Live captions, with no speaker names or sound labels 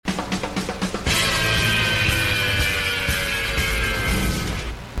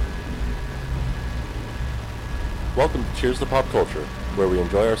Welcome to Cheers to Pop Culture, where we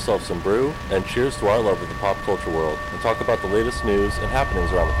enjoy ourselves some brew and cheers to our love of the pop culture world and talk about the latest news and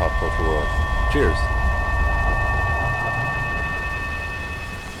happenings around the pop culture world. Cheers.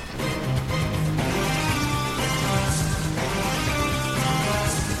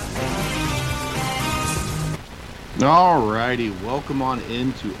 Alrighty, welcome on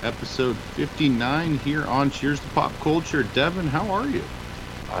into episode 59 here on Cheers to Pop Culture. Devin, how are you?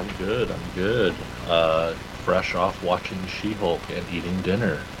 I'm good. Fresh off watching She-Hulk and eating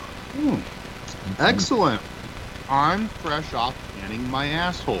dinner. Excellent. I'm fresh off canning my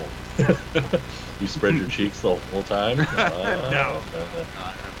asshole. You spread your cheeks the whole time? No.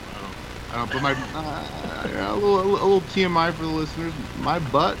 But my a little TMI for the listeners. My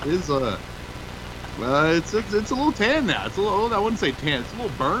butt is it's a little tan now. It's a little, I wouldn't say tan. It's a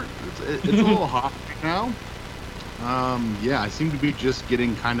little burnt. It's a little hot right now. Yeah, I seem to be just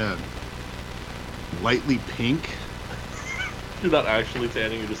getting kind of lightly pink. You're not actually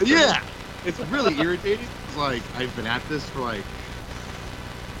tanning, you're just Yeah, it's really irritating. It's like I've been at this for like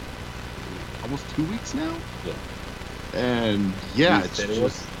almost 2 weeks now. Yeah. And yeah, You it's tanning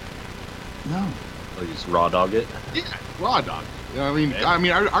just no. Oh, you just raw dog it? Yeah, raw dog. You know what I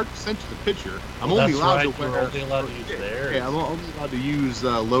mean, I sent you the picture. I'm Well, only that's allowed right, to you're wear. only allowed to use theirs. Yeah, I'm only allowed to use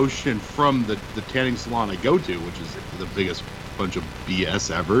lotion from the tanning salon I go to, which is the biggest bunch of BS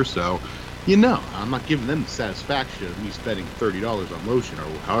ever. So, I'm not giving them the satisfaction of me spending $30 on lotion or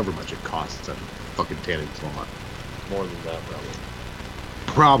however much it costs at a fucking tanning salon. More than that, probably.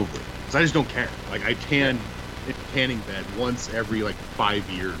 Probably, because I just don't care. Like I tan in a tanning bed once every like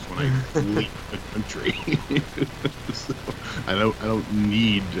 5 years when I leave the country. So I don't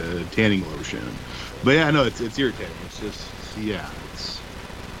need tanning lotion. But yeah, no, it's irritating. It's just it's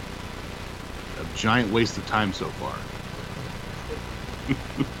a giant waste of time so far.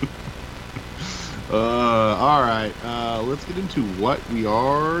 All right, let's get into what we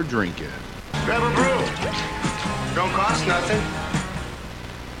are drinking. Grab a brew. Don't cost nothing.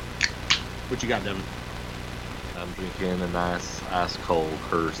 What you got, Devin? I'm drinking a nice ice cold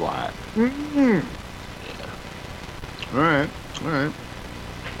Coors Light. Mm. Yeah. All right.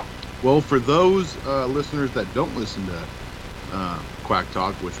 Well, for those listeners that don't listen to Quack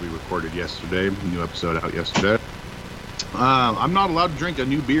Talk, which we recorded yesterday, a new episode out yesterday, I'm not allowed to drink a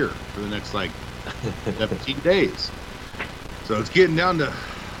new beer for the next 17 days. So it's getting down to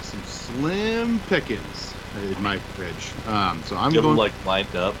some slim pickings in my fridge. So I'm Give going them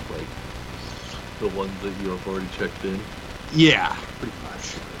lined up, like the ones that you have already checked in. Yeah, pretty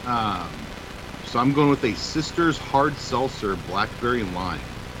much. So I'm going with a Sisters Hard Seltzer Blackberry Lime.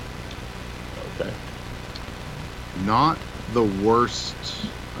 Okay. Not the worst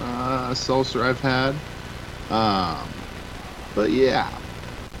seltzer I've had. But yeah.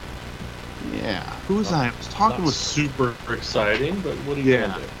 Who was I? I was talking Not with. super exciting, but what are you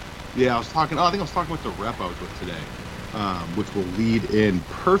gonna do? Yeah, I think I was talking with the rep I was with today, which will lead in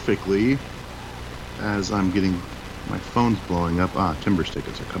perfectly as I'm getting my phone's blowing up. Timber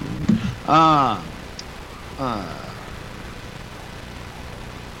tickets are coming in. I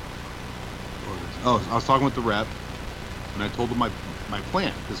was talking with the rep, and I told him my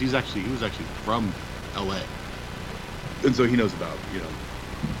plan because he was actually from LA, and so he knows about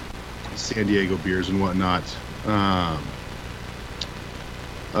San Diego beers and whatnot.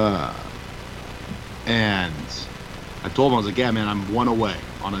 And I told him, I was like, yeah, man, I'm one away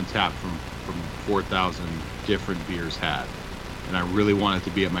on Untappd from 4,000 different beers had, and I really want it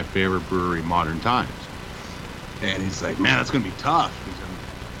to be at my favorite brewery, Modern Times. And he's like, man, that's gonna be tough.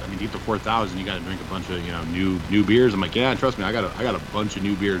 To get to 4,000, you got to drink a bunch of new beers. I'm like, yeah, trust me, I got a bunch of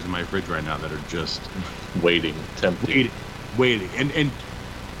new beers in my fridge right now that are just tempting. waiting. And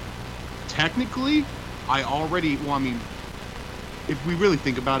technically, if we really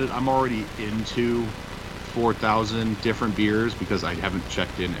think about it, I'm already into 4,000 different beers because I haven't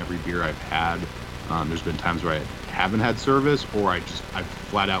checked in every beer I've had. There's been times where I haven't had service, or I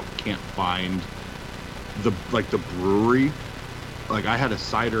flat out can't find the brewery. Like I had a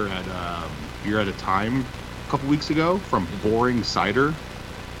cider at Beer at a Time a couple weeks ago from Boring Cider.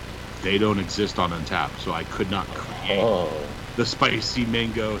 They don't exist on Untappd, so I could not create the spicy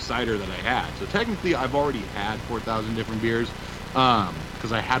mango cider that I had. So technically, I've already had 4,000 different beers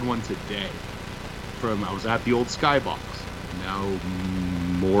because I had one today. I was at the old Skybox, now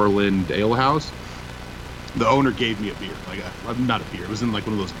Moreland Ale House. The owner gave me a beer, not a beer. It was in one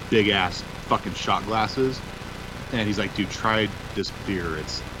of those big ass fucking shot glasses. And he's like, dude, try this beer.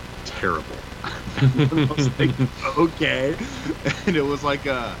 It's terrible. I was like, okay. And it was like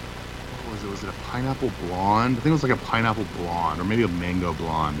what was it? Was it a pineapple blonde? I think it was like a pineapple blonde or maybe a mango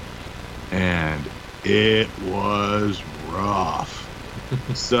blonde. And It was rough.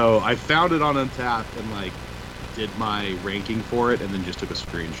 So I found it on Untappd and like did my ranking for it, and then just took a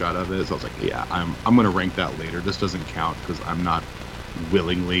screenshot of it. So I was like, yeah, I'm gonna rank that later. This doesn't count because I'm not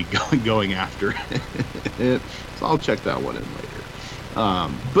willingly going after it. So I'll check that one in later.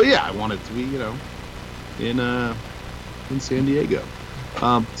 But yeah, I want it to be, you know, in San Diego.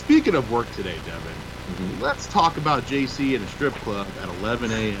 Speaking of work today, Devin, let's talk about JC in a strip club at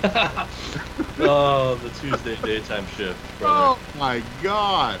 11 a.m. Oh, the Tuesday daytime shift, brother. Oh my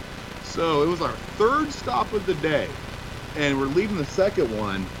God. So it was our third stop of the day, and we're leaving the second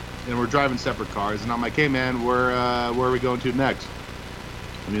one, and we're driving separate cars, and I'm like, hey man, where are we going to next?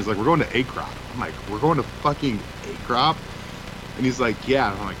 And he's like, we're going to A-Crop. I'm like, we're going to fucking A-Crop? And he's like,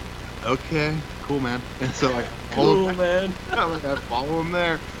 yeah. And I'm like, okay, cool, man. And so I follow him, man. I follow him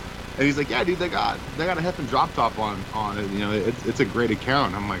there. And he's like, yeah, dude, they got a Heffin drop top on it. You know, it's a great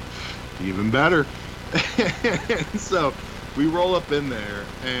account. I'm like, even better. And so we roll up in there,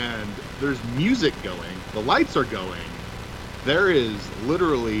 and there's music going. The lights are going. There is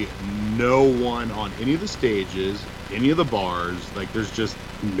literally no one on any of the stages, any of the bars. Like, there's just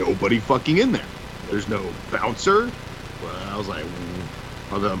nobody fucking in there. There's no bouncer. Well, I was like,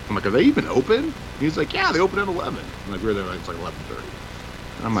 I'm like, are they even open? He's like, yeah, they open at 11. I'm like, we're there, like, it's like 11:30.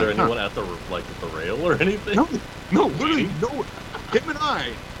 Is there anyone at the rail or anything? No, literally no. Him and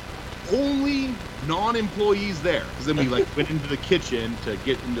I, only non-employees there. Because then we like went into the kitchen to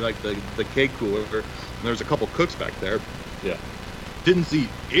get into like the cake cooler, and there was a couple cooks back there. Yeah. Didn't see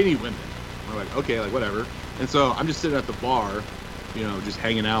any women. We're like, okay, like whatever. And so I'm just sitting at the bar, you know, just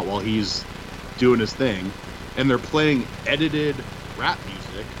hanging out while he's doing his thing, and they're playing edited rap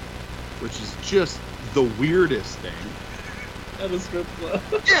music, which is just the weirdest thing. At a strip club.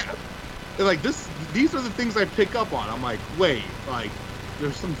 Yeah. And like these are the things I pick up on. I'm like, wait, like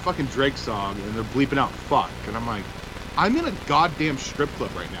there's some fucking Drake song and they're bleeping out fuck, and I'm like, I'm in a goddamn strip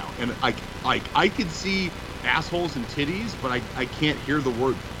club right now, and I can see assholes and titties, but I can't hear the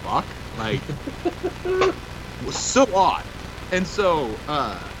word fuck. Like, it was so odd. And so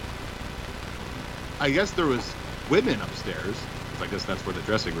I guess there was women upstairs. I guess that's where the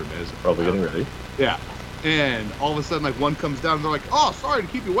dressing room is. Probably getting ready. Yeah. And all of a sudden, like, one comes down, and they're like, oh, sorry to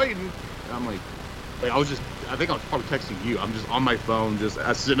keep you waiting. And I'm like, I think I was probably texting you. I'm just on my phone, just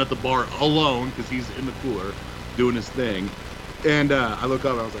sitting at the bar alone, because he's in the cooler doing his thing. And I look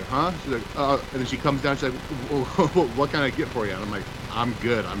up, and I was like, huh? She's like, and then she comes down, she's like, what can I get for you? And I'm like, I'm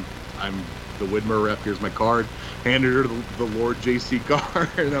good. I'm the Widmer rep. Here's my card. Handed her the Lord JC card.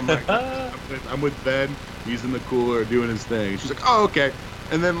 And I'm like, I'm with Ben. He's in the cooler doing his thing. She's like, oh, okay.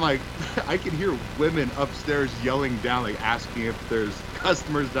 And then, like, I can hear women upstairs yelling down, like, asking if there's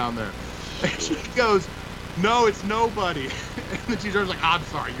customers down there. And she goes, no, it's nobody. And then she's like, I'm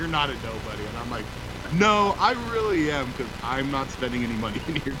sorry, you're not a nobody. And I'm like, no, I really am, because I'm not spending any money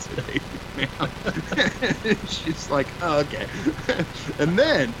in here today, man. And she's like, oh, okay. And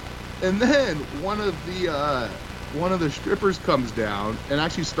then one of the strippers comes down and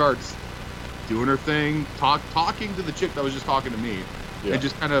actually starts doing her thing, talking to the chick that was just talking to me. Yeah. And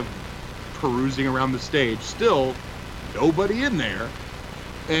just kind of perusing around the stage. Still, nobody in there.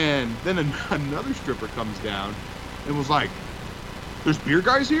 And then another stripper comes down and was like, "There's beer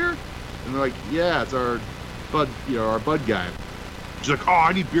guys here?" And they're like, "Yeah, it's our bud guy." She's like, "Oh,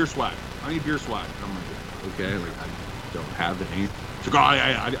 I need beer swag. And I'm like, "Okay, like I don't have any." She's like,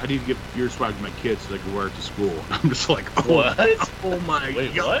 "Oh, I need to get beer swag to my kids so they can wear it to school." And I'm just like, "Oh, what? Oh my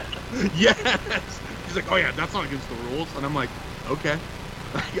Wait, God. What? Yes." She's like, "Oh yeah, that's not against the rules." And I'm like, okay.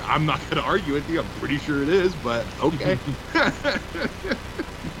 I'm not going to argue with you. I'm pretty sure it is, but okay. Oh,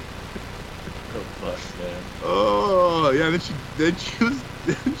 fuck, man. Oh, yeah. Then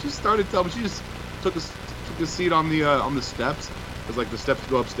she started telling me, she just took a seat on the steps. Because, like, the steps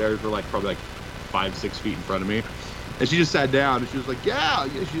go upstairs were, like, probably, like, 5-6 feet in front of me. And she just sat down, and she was like, yeah.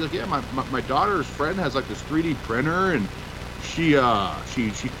 She's like, yeah, my daughter's friend has, like, this 3D printer, and she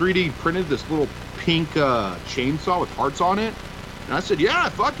 3D printed this little pink chainsaw with hearts on it. And I said, yeah,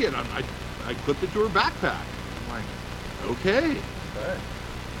 fuck it. I clipped it to her backpack. I'm like, okay. Right.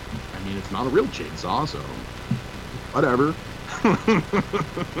 I mean, it's not a real chainsaw, so whatever.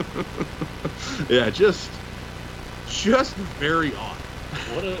 Yeah, just very odd.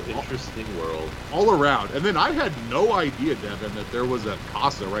 What an interesting world. All around. And then I had no idea, Devin, that there was a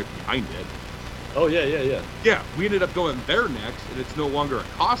Casa right behind it. Oh, yeah. Yeah, we ended up going there next, and it's no longer a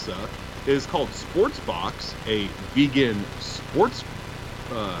Casa. It is called Sports Box, a vegan sports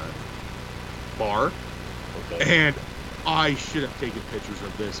bar. Okay. And I should have taken pictures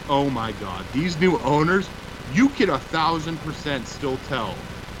of this. Oh my God. These new owners, you can 1,000% still tell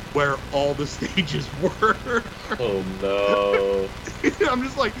where all the stages were. Oh no. I'm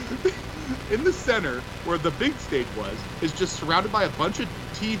just like, in the center where the big stage was, is just surrounded by a bunch of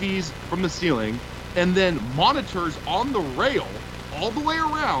TVs from the ceiling, and then monitors on the rail all the way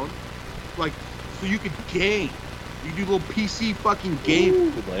around, like, so you could game. You do little PC fucking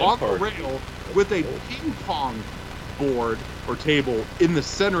game on the rail with a ping pong board or table in the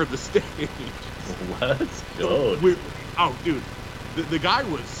center of the stage. Let's go. Oh, dude, the guy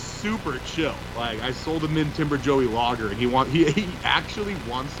was super chill. Like, I sold him in Timber Joey Lager, and he actually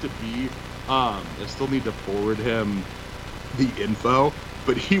wants to be. I still need to forward him the info,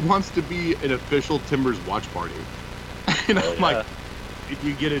 but he wants to be an official Timbers watch party. And I'm like, if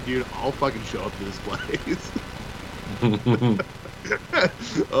you get it, dude, I'll fucking show up to this place.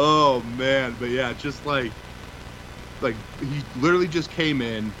 Oh man, but yeah, just like he literally just came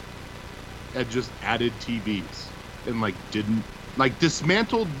in and just added TVs and like didn't like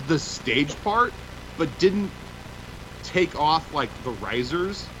dismantled the stage part, but didn't take off like the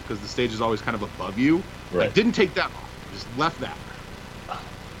risers because the stage is always kind of above you. Right. Like, didn't take that off, just left that.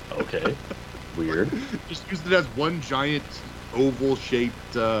 Okay. Weird. Just used it as one giant oval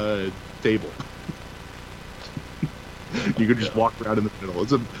shaped table. You could just walk around in the middle.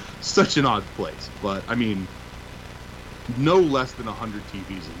 It's such an odd place, but I mean, no less than 100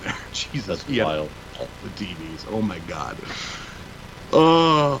 TVs in there. Jesus, that's wild. All the TVs. Oh my god.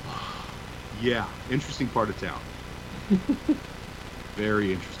 Oh, yeah. Interesting part of town.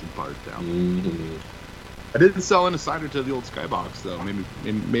 Very interesting part of town. Mm-hmm. I didn't sell in a cider to the old Skybox though.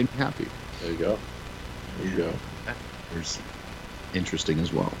 Made me happy. There you go. There you go. There's interesting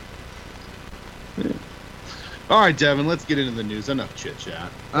as well. Yeah. All right, Devin, let's get into the news. Enough chit chat.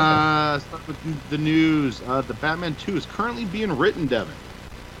 Start with the news. The Batman 2 is currently being written, Devin.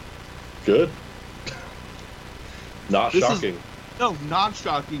 Good. Not shocking. No, not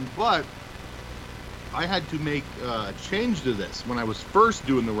shocking, but I had to make a change to this when I was first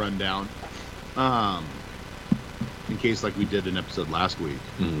doing the rundown. In case, like we did an episode last week.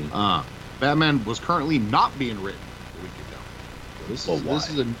 Mm-hmm. Batman was currently not being written a week ago. So this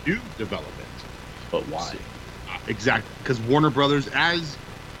is a new development. But why? Exactly, because Warner Brothers, as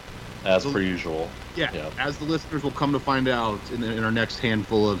per usual. Yeah, as the listeners will come to find out in our next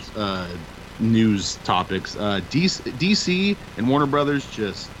handful of news topics, DC and Warner Brothers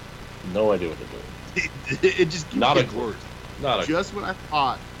just no idea what they're doing. It just keeps not getting a worse. Not just when I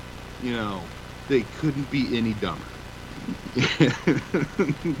thought, they couldn't be any dumber.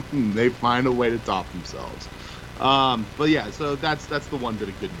 They find a way to top themselves. But yeah, so that's the one bit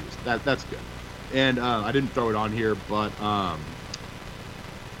of good news. That's good. And I didn't throw it on here, but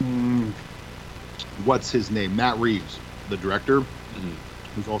what's his name? Matt Reeves, the director,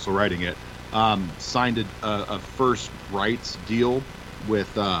 who's also writing it, signed a first rights deal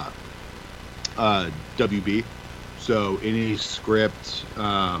with WB. So any script,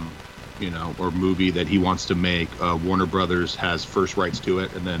 or movie that he wants to make, Warner Brothers has first rights to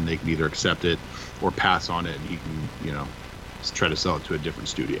it, and then they can either accept it or pass on it, and he can, try to sell it to a different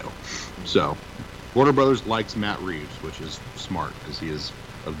studio. So Warner Brothers likes Matt Reeves, which is smart because he is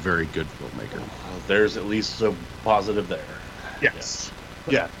a very good filmmaker. There's at least a positive there. Yes.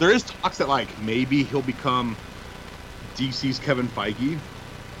 Yeah. There is talks that like maybe he'll become DC's Kevin Feige,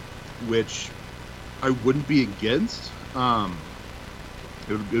 which I wouldn't be against. It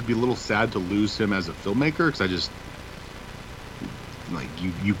would be a little sad to lose him as a filmmaker because I just like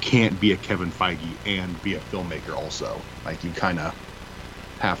you can't be a Kevin Feige and be a filmmaker also. Like you kind of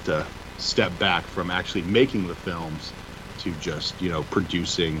have to step back from actually making the films to just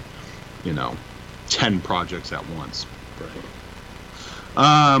producing 10 projects at once. Right.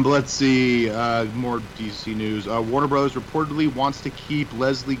 But let's see, more DC news. Warner Brothers reportedly wants to keep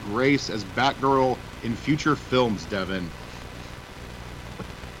Leslie Grace as Batgirl in future films, Devin.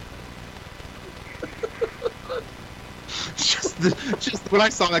 just when I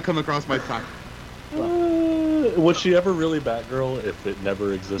saw that come across my time. Was she ever really Batgirl if it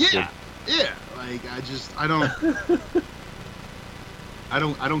never existed? Yeah. Like I don't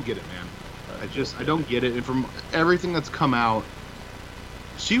get it, man. I don't get it. And from everything that's come out,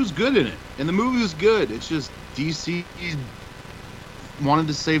 she was good in it, and the movie was good. It's just DC wanted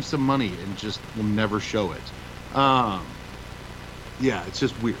to save some money and just will never show it. Yeah, it's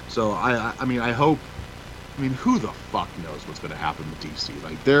just weird. So I mean, I hope. I mean, who the fuck knows what's going to happen with DC?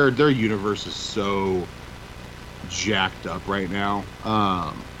 Like their universe is so jacked up right now,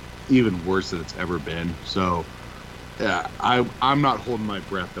 even worse than it's ever been. So yeah, I'm not holding my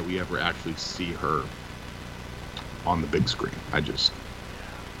breath that we ever actually see her on the big screen. I just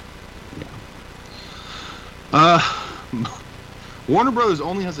Warner Brothers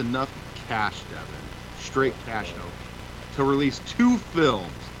only has enough cash, Devin, straight cash out, to release 2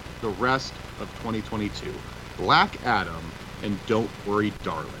 films the rest of 2022. Black Adam and Don't Worry,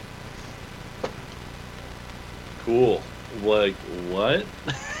 Darling. Cool. Like, what?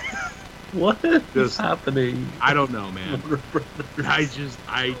 What is Just- happening? I don't know, man.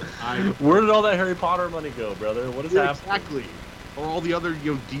 I Where did all that Harry Potter money go, brother? What is happening? exactly. Or all the other,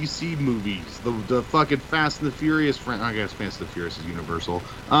 DC movies, the fucking Fast and the Furious. I guess Fast and the Furious is Universal.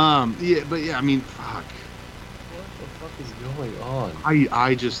 Yeah, but yeah, I mean, fuck. What the fuck is going on?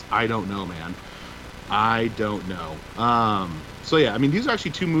 I don't know, man. I don't know. So yeah, I mean, these are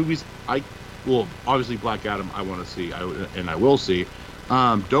actually 2 movies. Well, obviously Black Adam I want to see, and I will see.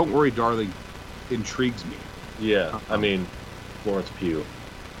 Don't Worry, Darling intrigues me. Yeah, I mean, Florence Pugh.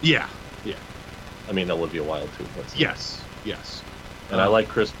 Yeah. I mean, Olivia Wilde too. Yes. And I like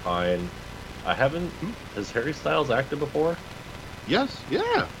Chris Pine. I haven't. Has Harry Styles acted before? Yes. Yeah.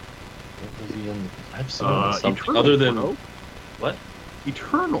 What was he in? I've seen him in something Eternals, other than bro. what?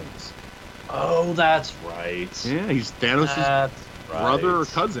 Eternals. Oh, that's right. Yeah, he's Thanos' That's brother or right.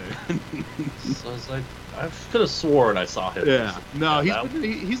 cousin. So I was like, I could have sworn I saw him. Yeah. No, Yeah,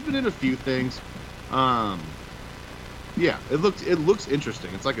 he's been in a few things. Yeah, it looks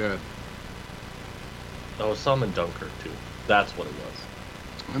interesting. It's like a. Oh, some in Dunkirk too. That's what it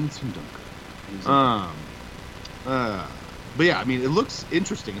was. I haven't seen Dunkirk. He was in- But yeah, I mean, it looks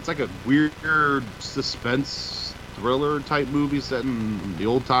interesting. It's like a weird suspense thriller type movie set in the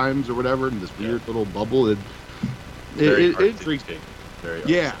old times or whatever, in this weird little bubble. It very intrigues me. artistic. Very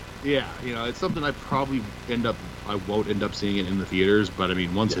Yeah, it's something I won't end up seeing it in the theaters, but I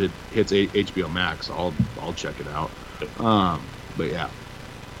mean, once it hits HBO Max, I'll check it out. Yep. But yeah.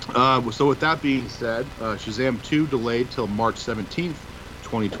 So with that being said, Shazam 2 delayed till March 17th,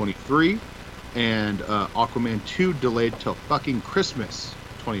 2023, and Aquaman 2 delayed till fucking Christmas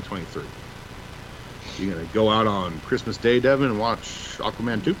 2023. You gonna go out on Christmas Day, Devin, and watch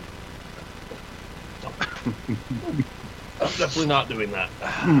Aquaman 2? I'm definitely not doing that.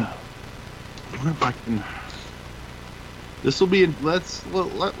 I wonder if I can. This will be. Let's put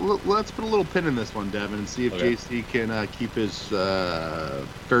a little pin in this one, Devin, and see if Okay. JC can keep his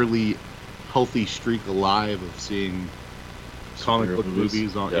fairly healthy streak alive of seeing comic Superhero book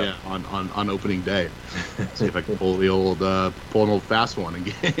movies on Yeah. on opening day. See if I can pull an old fast one and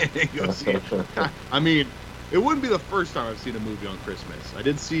go see it. I mean, it wouldn't be the first time I've seen a movie on Christmas. I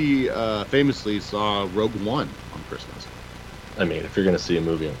did see famously saw Rogue One on Christmas. I mean, if you're gonna see a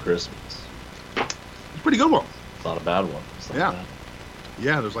movie on Christmas, It's a pretty good one. it's not a bad one. It's not Yeah. bad.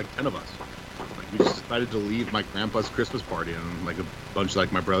 Yeah, there's like 10 of us. Like, we just decided to leave my grandpa's Christmas party, and like a bunch of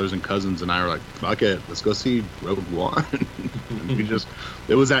like my brothers and cousins and I were like, fuck it, let's go see Rogue One. And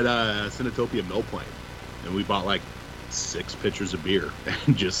it was at Cinetopia Mill Plain, and we bought like 6 pitchers of beer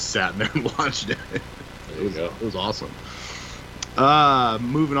and just sat there and watched it. There you go. It was awesome.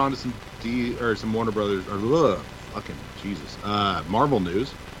 Moving on to some Warner Brothers fucking Jesus. Marvel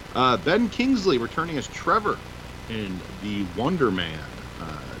news. Ben Kingsley returning as Trevor in the Wonder Man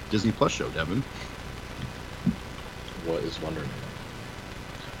Disney Plus show, Devin. What is Wonder Man?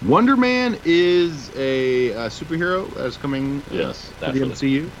 Wonder Man is a superhero that is coming Yes, to the naturally.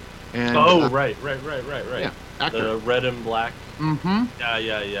 MCU. And, Right. Yeah, actor. The red and black. Mm-hmm.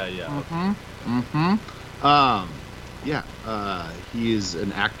 Yeah. He is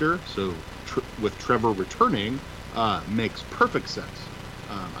an actor, so with Trevor returning, makes perfect sense.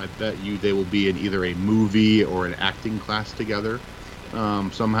 I bet you they will be in either a movie or an acting class together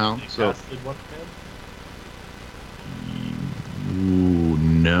somehow. They So, casted Wonder Man? ooh,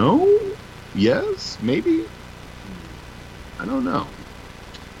 no, yes, maybe. I don't know.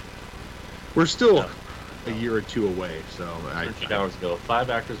 We're still Yeah. a year or two away, so 13 hours ago, 5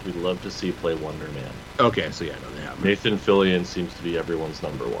 actors we'd love to see play Wonder Man. okay. So yeah, no, they haven't. Nathan Fillion seems to be everyone's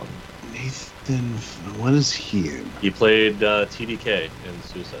number one. Nathan, what is he in? He played TDK in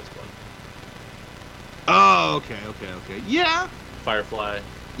Suicide Squad. Oh, okay. Yeah, Firefly.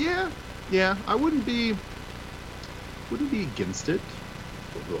 yeah. I wouldn't be against it.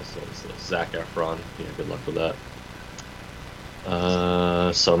 Who else is this? Zac Efron. Yeah, good luck with that.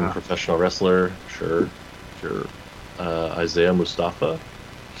 Some professional wrestler. Sure. Isaiah Mustafa.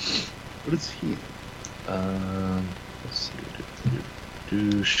 What is he? Let's see.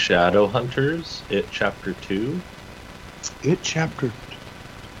 Do Shadowhunters. It Chapter 2. It chapter.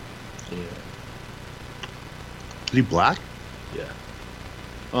 Yeah. Is he black? Yeah.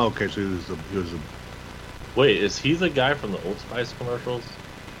 Oh, okay. So he was a. Wait, is he the guy from the Old Spice commercials?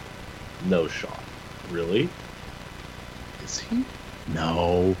 No shot. Really? Is he?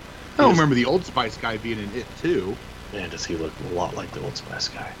 No. I don't remember the Old Spice guy being in it too. Man, does he look a lot like the Old Spice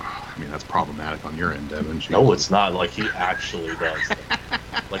guy? I mean, that's problematic on your end, Devin. No, it's not. Like, he actually does.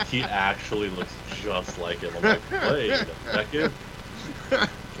 Like, he actually looks just like him. I'm like, wait a second. Yeah,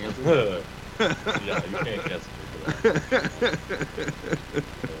 you can't cancel me for that.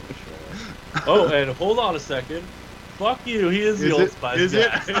 Oh, and hold on a second. Fuck you, he is the Old Spice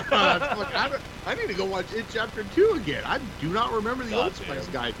guy. I need to go watch It Chapter 2 again. I do not remember the Old Goddamn. Spice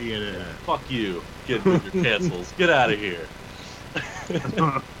guy being in it. Fuck you. Get with your cancels. Get out of here.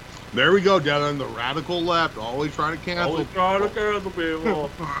 There we go, Devin. The radical left, always trying to cancel. Always trying to cancel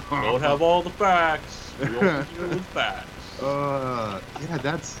people. Don't have all the facts. We only deal with facts. Yeah,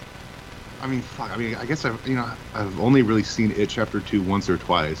 that's. I mean, fuck. I mean, I guess I've only really seen It Chapter 2 once or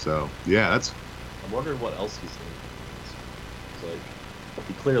twice. So yeah, that's. I'm wondering what else he's doing. It's like,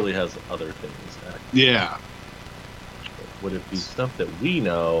 he clearly has other things. Yeah. Would it be stuff that we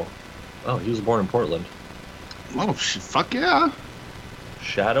know? Oh, he was born in Portland. Oh, fuck yeah.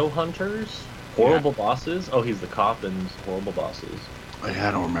 Shadow Hunters? Horrible Bosses? Oh, he's the cop in Horrible Bosses. Yeah,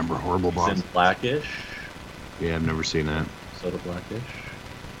 I don't remember Horrible He's Boss. in Blackish. Yeah, I've never seen that. Soda Blackish.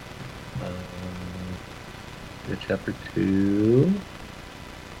 Chapter 2.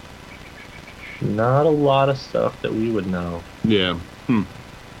 Not a lot of stuff that we would know. Yeah. A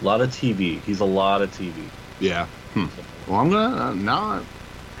lot of TV. He's a lot of TV. Yeah. Well, I'm gonna now. I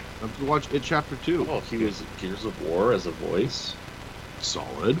have to watch It Chapter 2. Oh, he was Gears of War as a voice.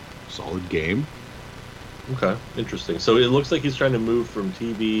 Solid game. Okay, interesting. So it looks like he's trying to move from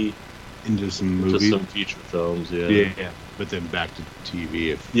TV Into some to movies. some feature films. Yeah. Yeah. But then back to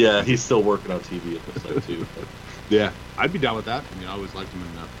TV. Yeah, he's still working on TV. It looks like too. Yeah, I'd be down with that. I mean, I always liked him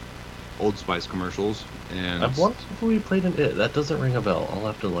in the Old Spice commercials, and I've wondered if we played in it. That doesn't ring a bell. I'll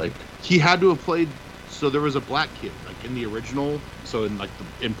have to he had to have played. So there was a black kid, like in the original. So in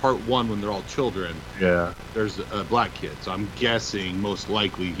in part 1, when they're all children, Yeah. there's a black kid. So I'm guessing most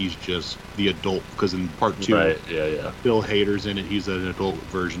likely he's just the adult, because in part 2, Right. Yeah. Bill Hader's in it. He's an adult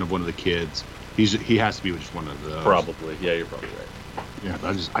version of one of the kids. He has to be just one of those. Probably. Yeah, you're probably right. Yeah,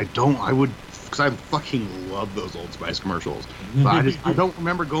 because I fucking love those Old Spice commercials. But I don't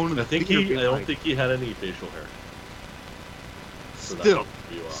remember going to the theater being I don't like, think he had any facial hair. So that Still, would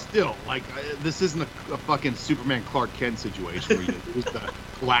throw you off. this isn't a fucking Superman Clark Kent situation where you use the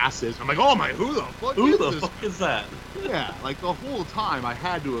glasses. I'm like, oh my, who the fuck Who is the this? fuck is that? Yeah, like the whole time I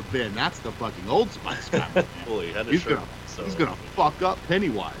had to have been, that's the fucking Old Spice guy. Well, he had a He's shirt. gonna, So he's gonna fuck up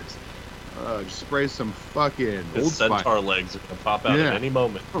Pennywise. Just spray some fucking his Old Spice centaur legs are gonna pop out Yeah. at any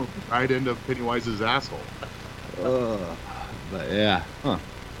moment. right into Pennywise's asshole. But yeah,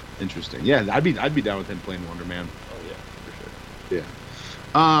 interesting. Yeah, I'd be down with him playing Wonder Man. Oh yeah, for sure.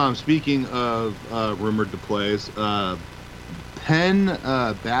 Yeah. Speaking of rumored to plays, Penn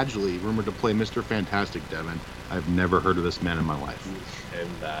Badgley rumored to play Mr. Fantastic. Devin, I've never heard of this man in my life. And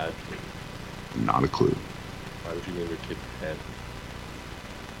that. Not a clue. Why would you name your kid Penn?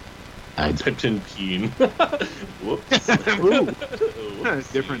 I Penton Peen. Whoops. Ooh.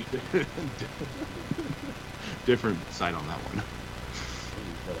 Whoopsie. different side on that one.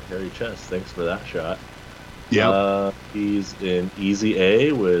 He's got a hairy chest. Thanks for that shot. Yeah. He's in Easy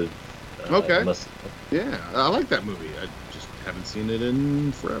A with. Okay. Yeah, I like that movie. I just haven't seen it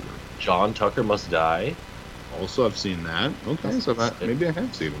in forever. John Tucker Must Die. Also, I've seen that. Okay, so maybe I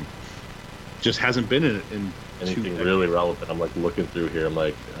have seen him. Just hasn't been in it in Anything 2 really relevant? I'm like looking through here. I'm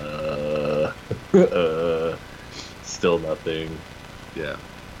like, still nothing. Yeah.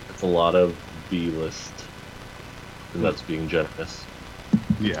 It's a lot of B-list, and that's being generous.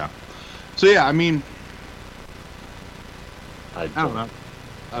 Yeah. So yeah, I mean, I don't know.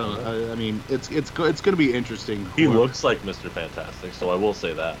 I mean, it's going to be interesting. He looks like Mr. Fantastic, so I will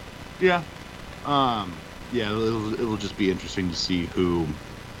say that. Yeah. Yeah. It'll just be interesting to see who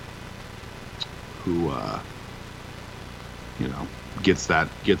gets that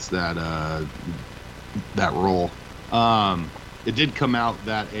role. It did come out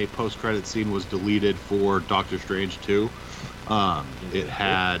that a post-credit scene was deleted for Doctor Strange 2. It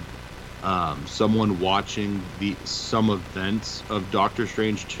had someone watching some events of Doctor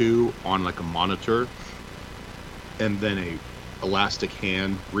Strange 2 on like a monitor, and then a elastic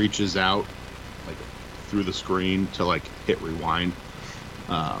hand reaches out like through the screen to like hit rewind.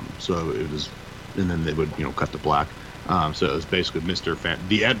 So it was, and then they would cut to black. So it was basically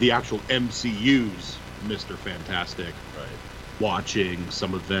the actual MCU's Mr. Fantastic, Right. watching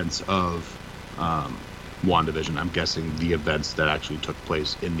some events of WandaVision. I'm guessing the events that actually took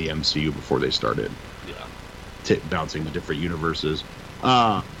place in the MCU before they started Yeah. bouncing to different universes.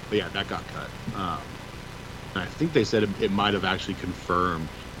 But yeah, that got cut. And I think they said it might have actually confirmed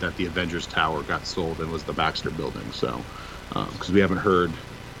that the Avengers Tower got sold and was the Baxter Building. So, because we haven't heard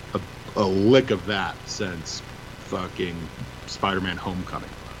a lick of that since fucking Spider-Man: Homecoming.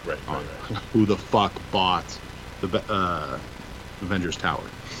 Right. Who the fuck bought the Avengers Tower?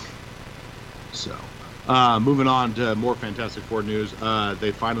 So, moving on to more Fantastic Four news.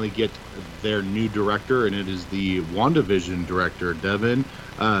 They finally get their new director, and it is the WandaVision director, Devin,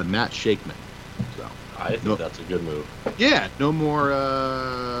 Matt Shakeman. So, I think that's a good move. yeah, no more.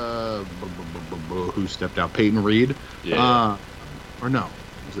 Who stepped out? Peyton Reed. Yeah. Or no?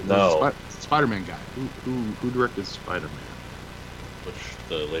 Was it No. Spider-Man guy? Who directed Spider-Man? Which,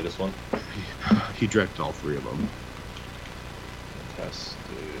 the latest one? He directed all three of them. Fantastic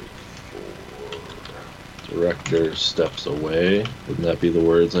Four. Director steps away. Wouldn't that be the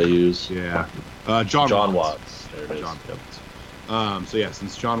words I use? Yeah. John Watts. There it is. John Watts. So yeah,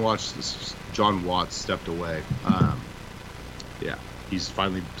 since John Watts stepped away, yeah, he's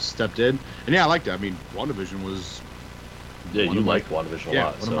finally stepped in, and yeah, I liked it. I mean, WandaVision was Yeah, you liked WandaVision a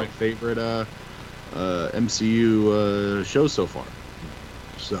lot. One of my favorite MCU shows so far.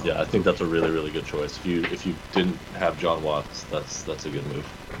 So Yeah, I think that's a really, really good choice. If you didn't have John Watts, that's a good move.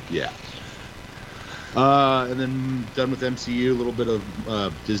 yeah. And then done with MCU, a little bit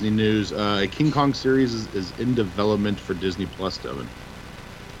of Disney news. A King Kong series is in development for Disney Plus, Devin.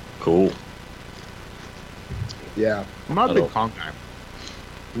 Cool. Yeah. I'm not a big Kong guy.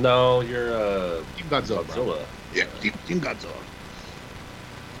 No, you're Team Godzilla. Godzilla. Yeah, Team Godzilla.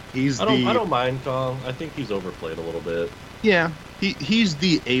 He's I don't mind Kong. I think he's overplayed a little bit. Yeah, he's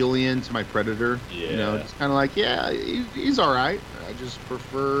the alien to my Predator. Yeah. You know, it's kind of like, yeah, he's all right. I just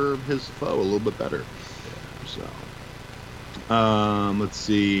prefer his foe a little bit better. So, let's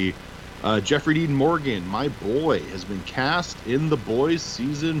see. Jeffrey Dean Morgan, my boy, has been cast in The Boys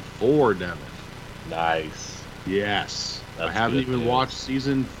season 4, Devin. Nice. Yes. That's I haven't even watched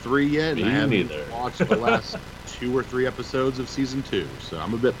season 3 yet. Me and I haven't neither. watched the last 2 or 3 episodes of season 2, so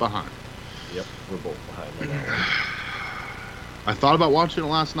I'm a bit behind. Yep, we're both behind on that one. I thought about watching it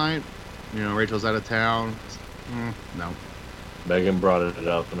last night. You know, Rachel's out of town. No. Megan brought it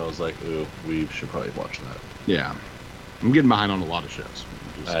up, and I was like, ooh, we should probably watch that. Yeah. I'm getting behind on a lot of shows.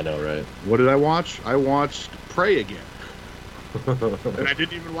 I know, right? What did I watch? I watched Prey again. And I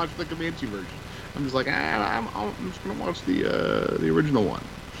didn't even watch the Comanche version. I'm just like, I'm just going to watch the original one.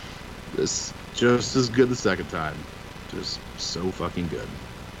 This just as good the second time. Just so fucking good.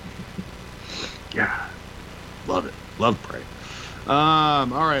 Yeah. Love it. Love Prey. All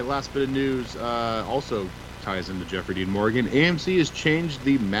right, last bit of news. Also ties into Jeffrey Dean Morgan. AMC has changed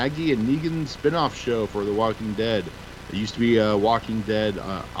the Maggie and Negan spin-off show for The Walking Dead. It used to be Walking Dead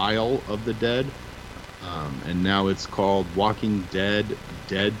Isle of the Dead, and now it's called Walking Dead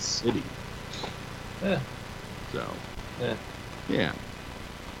Dead City. Yeah. So, yeah.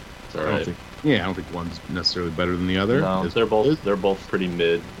 It's all I right. don't think one's necessarily better than the other. No, they're both pretty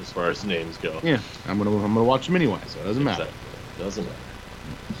mid as far as names go. Yeah, I'm gonna watch them anyway, so it doesn't matter. Exactly. Doesn't matter.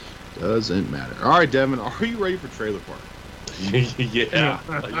 Doesn't matter. All right, Devin, are you ready for Trailer Park? Yeah,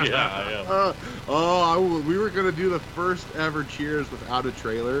 I am. We were gonna do the first ever Cheers without a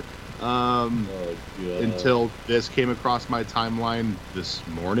trailer, until this came across my timeline this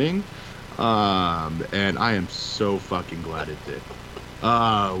morning, and I am so fucking glad it did.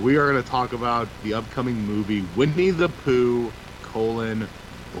 We are gonna talk about the upcoming movie Winnie the Pooh: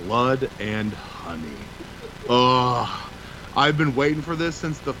 Blood and Honey. I've been waiting for this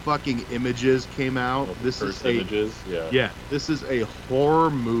since the fucking images came out. This is Images, yeah. This is a horror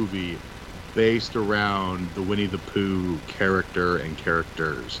movie based around the Winnie the Pooh character and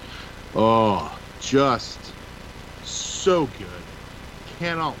characters. Oh, just so good.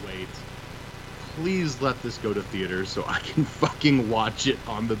 Cannot wait. Please let this go to theaters so I can fucking watch it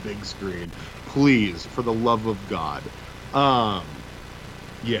on the big screen. Please, for the love of God.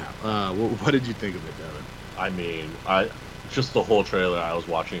 Yeah. What did you think of it, Devin? I mean, just the whole trailer, I was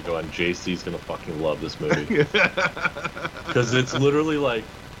watching it going, JC's gonna fucking love this movie. Because it's literally like,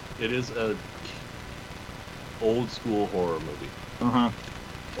 it is a old school horror movie.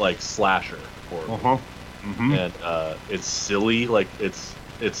 Like slasher horror movie. Mm-hmm. And it's silly, like it's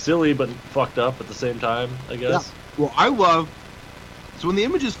silly but fucked up at the same time, I guess. Yeah. Well, so when the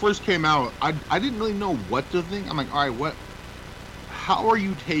images first came out, I didn't really know what to think. I'm like, all right, how are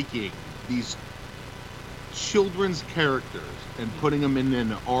you taking these children's characters and putting them in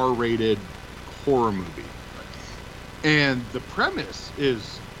an R-rated horror movie? And the premise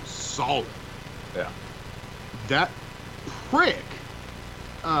is solid. Yeah. That prick,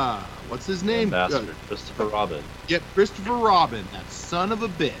 what's his name? Bastard, Christopher Robin. Yeah, Christopher Robin, that son of a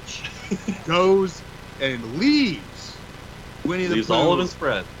bitch, goes and leaves Winnie the Leaves Pooh. all of his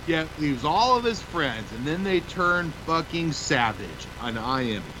friends. Yeah, leaves all of his friends, and then they turn fucking savage, and I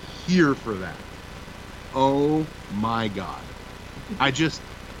am here for that. Oh my god! I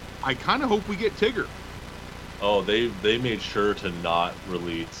kind of hope we get Tigger. Oh, they made sure to not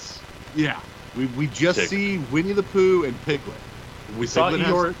release. Yeah, we just Tigger. see Winnie the Pooh and Piglet. We saw Piglet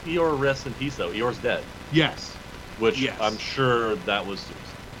Eeyore. Eeyore rest in peace though. Eeyore's dead, Yes. which Yes. I'm sure that was.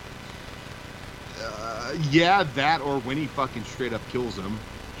 Yeah, that or Winnie fucking straight up kills him.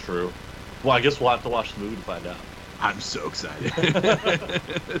 True. Well, I guess we'll have to watch the movie to find out. I'm so excited.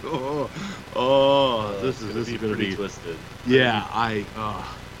 This is pretty gonna be twisted. Yeah, I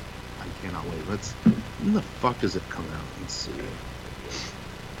cannot wait. When the fuck does it come out? Let's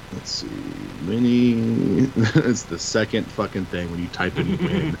see. Winnie. It's the second fucking thing when you type in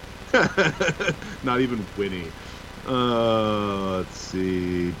Win. Not even Winnie. Let's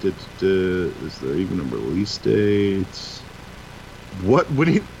see. Is there even a release date? What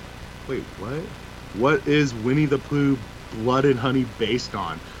Winnie? Wait, what? What is Winnie the Pooh Blood and Honey based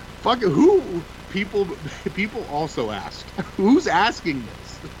on? Fuck who? People also ask. Who's asking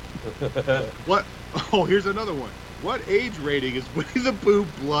this? What? Oh, here's another one. What age rating is Winnie the Pooh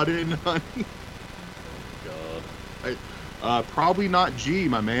Blood and Honey? God. Probably not G,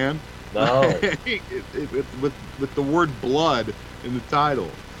 my man. No. with the word blood in the title.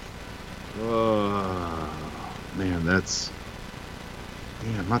 Man, that's.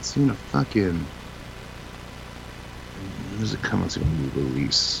 Yeah, I'm not seeing a fucking. When does it come out to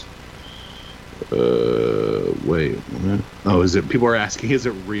release? Wait. What? Oh, is it? People are asking, is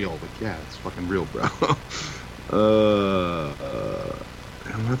it real? But yeah, it's fucking real, bro.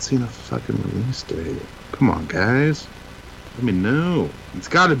 I'm not seeing a fucking release date. Come on, guys. Let me know. It's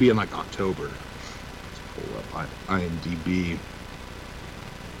got to be in like October. Let's pull up IMDb.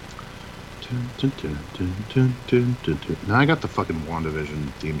 Now I got the fucking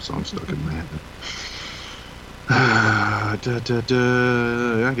WandaVision theme song stuck in my head. I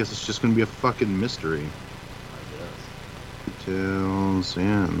guess it's just gonna be a fucking mystery. Details.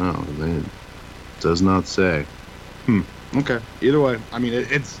 Yeah, no, it does not say. Okay. Either way, I mean,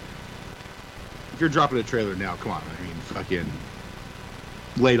 it's. If you're dropping a trailer now, come on. I mean, fucking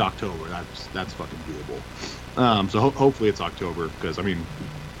late October. That's fucking doable. So hopefully it's October, because I mean,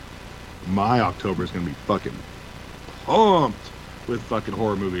 my October is gonna be fucking pumped with fucking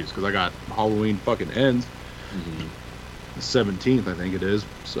horror movies, because I got Halloween fucking ends. The 17th, I think it is.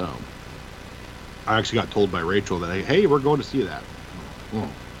 So I actually got told by Rachel that hey, we're going to see that. Oh,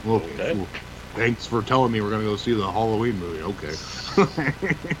 okay. Well, thanks for telling me we're going to go see the Halloween movie. Okay.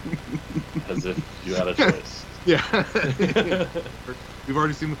 As if you had a choice. Yeah. We've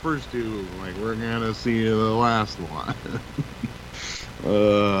already seen the first two. Like, we're going to see the last one.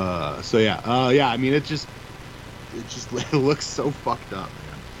 So yeah. Yeah, I mean, it looks so fucked up,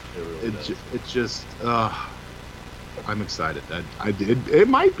 man. It really does. It's just I'm excited. It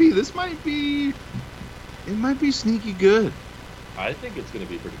might be sneaky good. I think it's gonna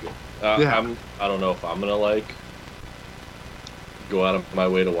be pretty good. Yeah. I don't know if I'm gonna like go out of my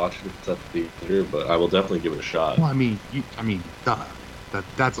way to watch it if it's at the theater, but I will definitely give it a shot. Well, I mean,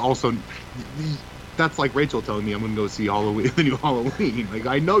 that's also that's like Rachel telling me I'm gonna go see Halloween, the new Halloween. Like,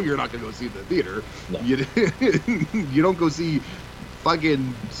 I know you're not gonna go see it in the theater. No. You don't go see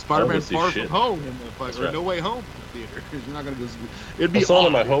fucking Spider-Man Far From Home in the fucking right. No Way Home in the theater, because you're not gonna go see. It'd be I saw it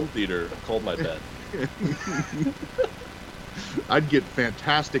in my odd. home theater. I called my bed. I'd get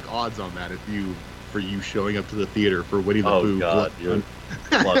fantastic odds on that for you showing up to the theater for Winnie the Pooh. Oh God, you're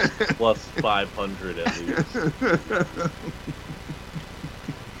plus 500 at least.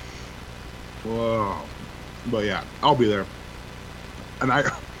 Whoa. But yeah, I'll be there. And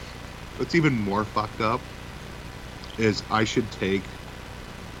what's even more fucked up is I should take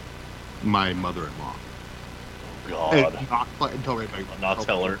my mother-in-law. God. And not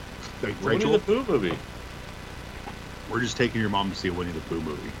Tell her. Like, Winnie Rachel, the Pooh movie. we're just taking your mom to see a Winnie the Pooh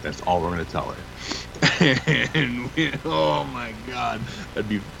movie. That's all we're gonna tell her. And oh my God, that'd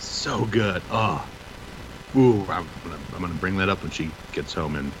be so good. Oh, ooh, I'm gonna bring that up when she gets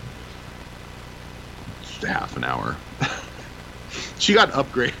home in just half an hour. She got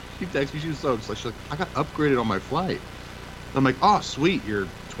upgraded. She texted me. She was so excited. She's like, I got upgraded on my flight. I'm like, oh, sweet. Your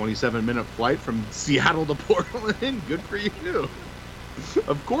 27-minute flight from Seattle to Portland. Good for you.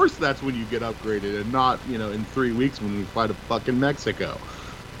 Of course that's when you get upgraded, and not, in 3 weeks when we fly to fucking Mexico.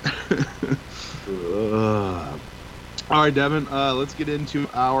 All right, Devin, let's get into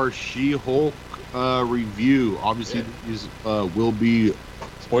our She-Hulk review. Obviously, these will be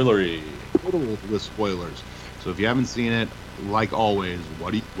Spoilery. total with spoilers. So if you haven't seen it, like always,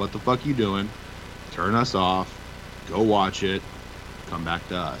 what the fuck you doing? Turn us off. Go watch it. Come back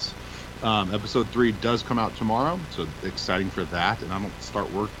to us. Episode 3 does come out tomorrow, so exciting for that. And I don't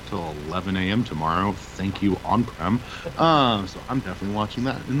start work till 11 a.m. tomorrow. Thank you, on-prem. So I'm definitely watching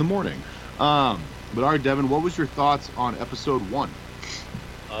that in the morning. But all right, Devin, what was your thoughts on episode 1?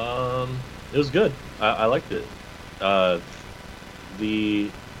 It was good. I liked it. The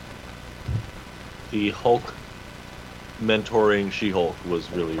Hulk mentoring She-Hulk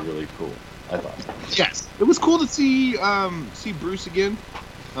was really, really cool, I thought. Yes, it was cool to see Bruce again.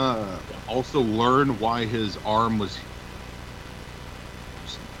 Also learn why his arm was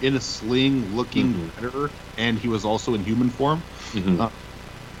in a sling, looking better, and he was also in human form.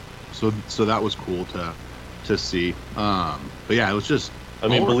 So that was cool to see. But yeah, it was just. I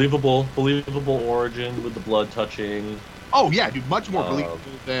mean, believable origin with the blood touching. Oh yeah, dude, much more believable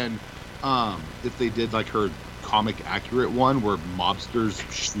than if they did like her comic accurate one where mobsters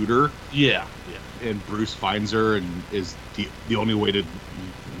shoot her. Yeah. And Bruce finds her and is the only way to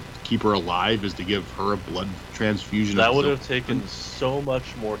keep her alive is to give her a blood transfusion. That would have taken so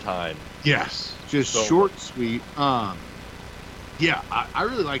much more time. Yes, just so short, sweet. Yeah, I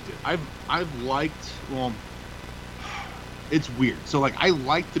really liked it. I've liked. Well, it's weird. So like, I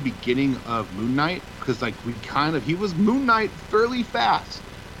liked the beginning of Moon Knight because like he was Moon Knight fairly fast,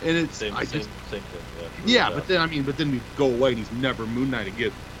 and it's same thing. Yeah, but then we go away and he's never Moon Knight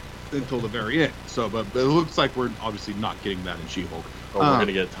again until the very end. So, but it looks like we're obviously not getting that in She-Hulk. Or we're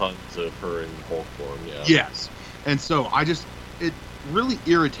gonna get tons of her in Hulk form. Yeah. Yes, and so it really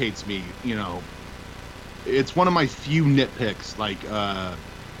irritates me. You know, it's one of my few nitpicks. Like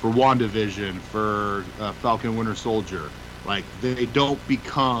for WandaVision, for Falcon Winter Soldier, like they don't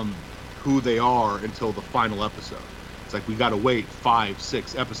become who they are until the final episode. It's like we gotta wait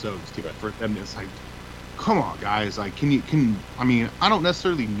 5-6 episodes for them. It's like, come on, guys. Like, I mean, I don't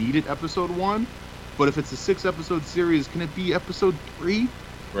necessarily need it episode 1, but if it's a 6-episode series, can it be episode 3?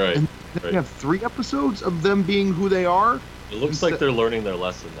 Right. And then we have 3 episodes of them being who they are. It looks like they're learning their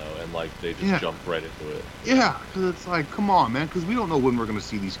lesson though, and like they just jump right into it. Yeah, because it's like, come on, man, because we don't know when we're gonna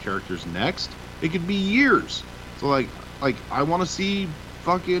see these characters next. It could be years. So like I want to see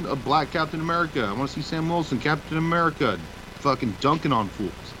fucking a black Captain America. I want to see Sam Wilson, Captain America, fucking dunking on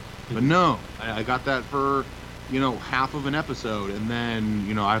fools. But no, I got that for, half of an episode, and then,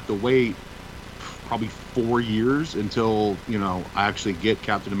 I have to wait probably 4 years until, I actually get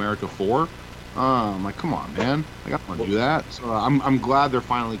Captain America 4. I'm like, come on, man. I don't want to do that. So I'm glad they're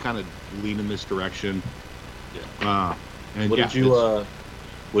finally kind of leaning this direction. Yeah. What'd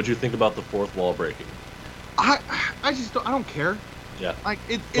you think about the fourth wall breaking? I don't care. Yeah. Like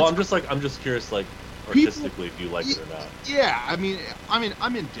I'm just curious, like, artistically, if you like it or not. Yeah, I mean,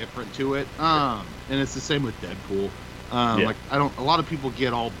 I'm indifferent to it. And it's the same with Deadpool. Like, a lot of people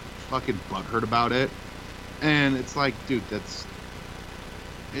get all fucking butthurt about it, and it's like, dude,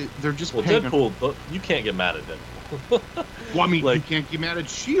 they're just. Well, Deadpool, you can't get mad at Deadpool. Well, I mean, like, you can't get mad at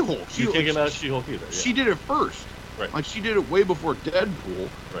She-Hulk. You can't get mad at She-Hulk either. Yeah. She did it first. Right. Like, she did it way before Deadpool.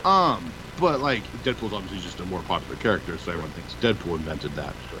 Right. But like, Deadpool's obviously just a more popular character, so everyone thinks Deadpool invented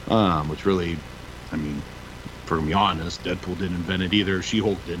that. Which really, I mean, for me honest, Deadpool didn't invent it either.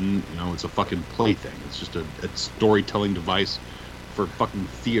 She-Hulk didn't. It's a fucking plaything. It's just a storytelling device for fucking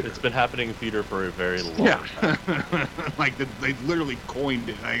theater. It's been happening in theater for a very long time. Like, they literally coined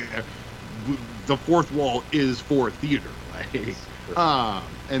it. The fourth wall is for theater. Like,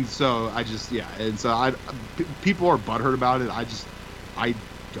 and so people are butthurt about it. I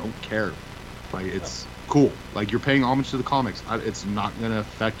don't care. Like, it's cool. Like, you're paying homage to the comics. It's not gonna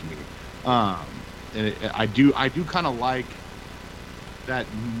affect me. And I do kind of like that.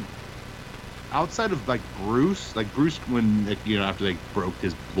 Outside of like Bruce when after they broke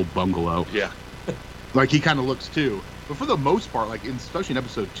his little bungalow. Yeah. Like, he kind of looks too. But for the most part, like, especially in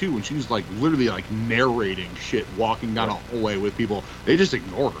episode 2, when she was like literally like narrating shit, walking down a hallway with people, they just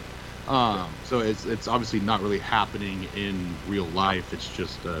ignore her. So it's obviously not really happening in real life. It's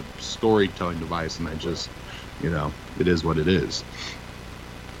just a storytelling device, and it is what it is.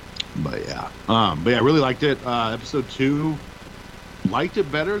 But yeah, I really liked it. Episode 2, liked it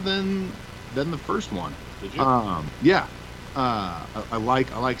better than the first one. Did you? Yeah. I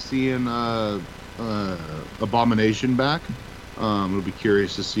like seeing Abomination back. It'll be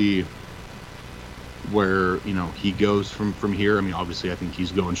curious to see where he goes from here. I mean, obviously, I think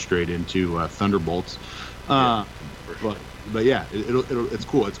he's going straight into Thunderbolts. But yeah, it's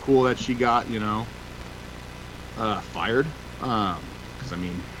cool. It's cool that she got fired. Because I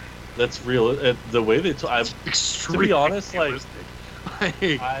mean, that's real. The way they to be honest, like.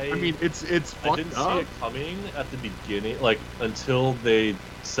 I mean, it's fucked up. I didn't see it coming at the beginning, like until they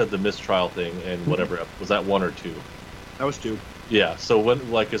said the mistrial thing and whatever. Was that 1 or 2? That was 2. Yeah, so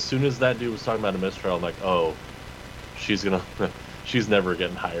when, like, as soon as that dude was talking about a mistrial, I'm like, oh, she's gonna, she's never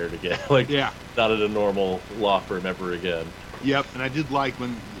getting hired again. Like, Yeah. not at a normal law firm ever again. Yep, and I did like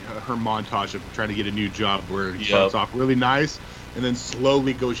when her montage of trying to get a new job where it Yep. starts off really nice and then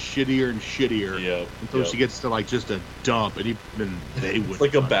slowly goes shittier and shittier Yep. until she gets to like just a dump, and even they would. It's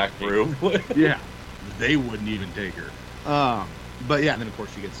like a back room. Yeah, they wouldn't even take her. But yeah, and then of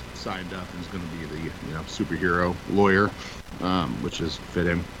course she gets signed up and is going to be the superhero lawyer, which is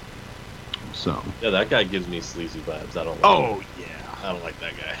fitting. So. Yeah, that guy gives me sleazy vibes. I don't. Like Oh him. yeah. I don't like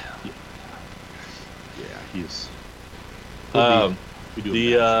that guy. Yeah, he's.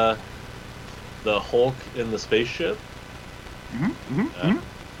 The Hulk in the spaceship.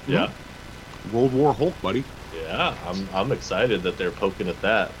 Yeah. World War Hulk, buddy. Yeah, I'm excited that they're poking at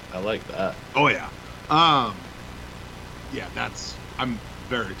that. I like that. Oh yeah. Yeah, I'm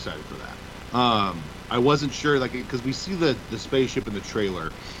very excited for that. I wasn't sure, like, because we see the spaceship in the trailer.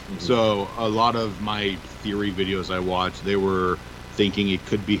 Mm-hmm. So a lot of my theory videos I watched, they were thinking it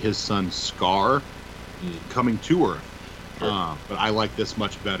could be his son Scar coming to Earth. Sure. But I like this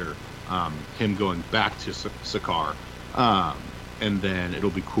much better. Him going back to Sakaar. And then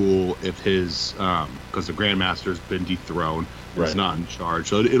it'll be cool if his, because the Grandmaster's been dethroned, right. He's not in charge.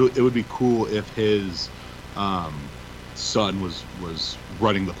 So it would be cool if his son was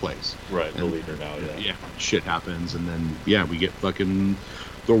running the place. Right, the leader now, yeah. Yeah, shit happens, and then, yeah, we get fucking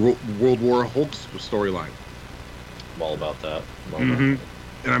the World War Hulk storyline. I'm all about that. And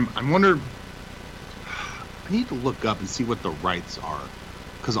I'm wondering, I need to look up and see what the rights are.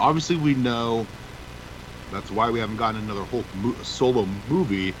 Because obviously we know, that's why we haven't gotten another Hulk solo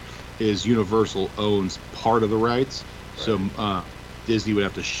movie, is Universal owns part of the rights. Right. So Disney would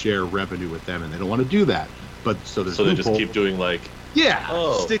have to share revenue with them, and they don't want to do that. But so they just keep doing like,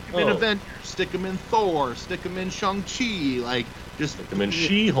 stick them in Avengers, stick them in Thor, stick them in Shang-Chi, like just stick them in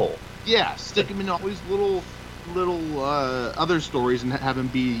She-Hulk. Yeah, stick them in all these little other stories and have him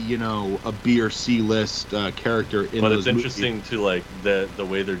be, a B or C list character in. But it's interesting to like the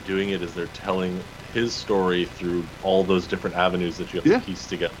way they're doing it is they're telling his story through all those different avenues that you have to piece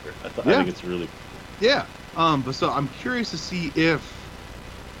together. I think it's really cool. Yeah. But so I'm curious to see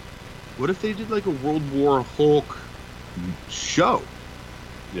what if they did like a World War Hulk show?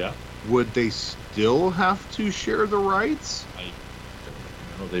 Yeah. Would they still have to share the rights? I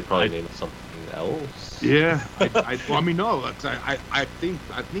don't know. They probably name it something else. Yeah. I think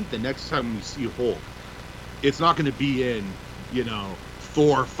the next time we see Hulk, it's not going to be in,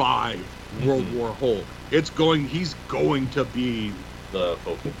 Thor 5 World War Hulk. He's going to be the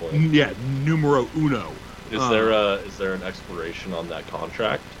focal point. Yeah, numero uno. Is there an expiration on that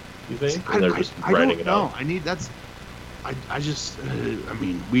contract? You think? Or they're just writing it out?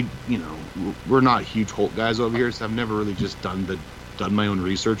 We're not huge Hulk guys over here, so I've never really just done my own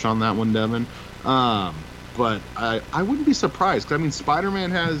research on that one, Devin. But I wouldn't be surprised, because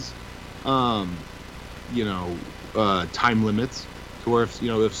Spider-Man has time limits to where if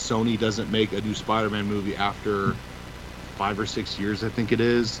Sony doesn't make a new Spider-Man movie after 5 or 6 years, I think it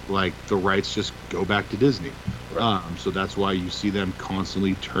is, like, the rights just go back to Disney. Right. So that's why you see them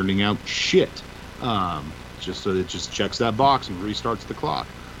constantly turning out shit, just so it just checks that box and restarts the clock.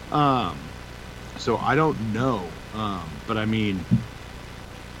 So I don't know, but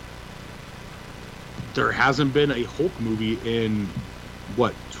there hasn't been a Hulk movie in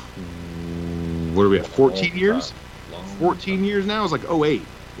what are we at, 14 years? 14 years now? It's like 2008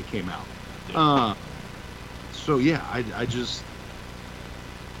 it came out. Yeah. So yeah, I just,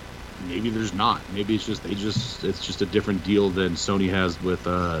 maybe there's not. Maybe it's just a different deal than Sony has with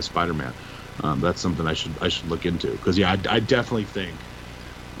Spider-Man. That's something I should look into, because I definitely think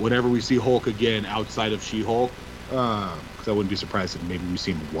whenever we see Hulk again outside of She-Hulk, because I wouldn't be surprised if maybe we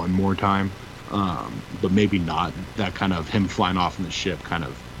see him one more time, but maybe not. That kind of him flying off in the ship kind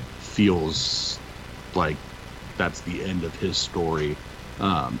of feels like that's the end of his story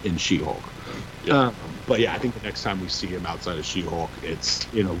in She-Hulk. Yeah. But yeah, I think the next time we see him outside of She-Hulk, it's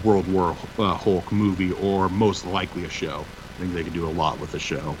in a World War Hulk movie, or most likely a show. I think they could do a lot with a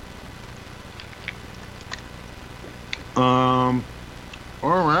show. All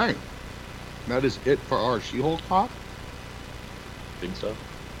right. That is it for our She-Hulk talk. I think so.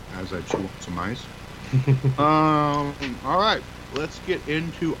 As I chew up some ice. All right. Let's get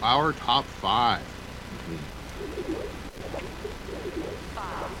into our top 5.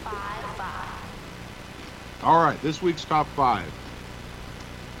 All right, this week's top 5.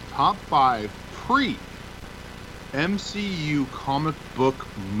 Top 5 pre-MCU comic book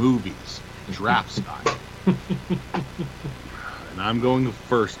movies, draft style. And I'm going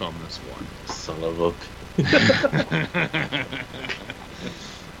first on this one. Son of a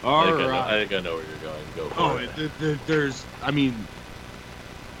All I right. think I know where you're going. Go for Oh, it. there's. I mean,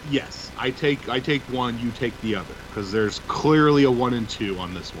 yes. I take one. You take the other, because there's clearly a 1 and 2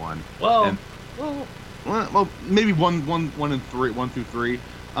 on this one. Well, And- Well, maybe one and 3, 1 through 3.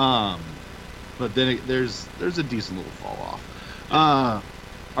 But then there's a decent little fall off.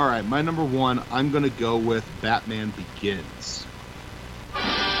 All right, my number 1. I'm gonna go with Batman Begins.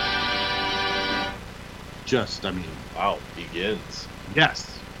 I mean, wow, Begins.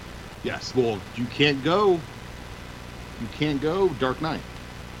 yes. Well, you can't go Dark Knight.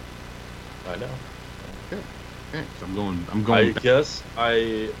 I know. Okay, so I'm going. I guess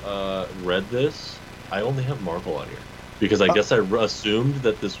I read this. I only have Marvel on here because I guess I assumed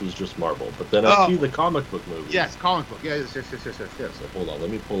that this was just Marvel, but then I see the comic book movies. Yes, comic book. Yes. So hold on, let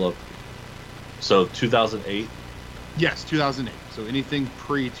me pull up. So 2008. Yes, 2008. So anything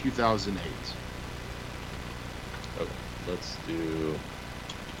pre 2008. Okay, let's do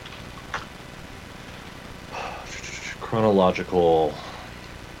chronological.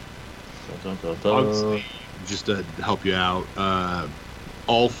 Obviously, just to help you out,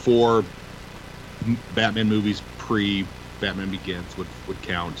 all 4 Batman movies pre Batman Begins would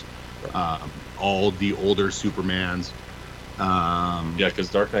count. All the older Supermans. Yeah, because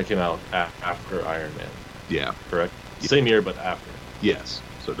Dark Knight came out after Iron Man. Yeah. Correct. Yeah. Same year, but after. Yes.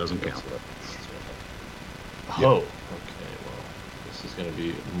 So it doesn't count. Oh, okay. Well, this is going to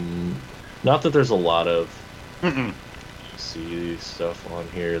be not that there's a lot of DC stuff on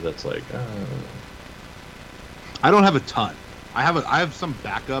here that's like. I don't have a ton. I have some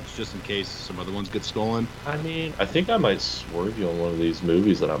backups just in case some other ones get stolen. I mean, I think I might swerve you on one of these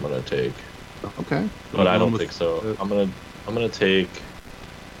movies that I'm going to take, Okay. but I don't think so. I'm gonna take.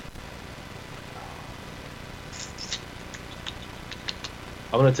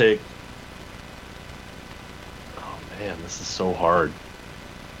 I'm gonna take. Oh man, this is so hard.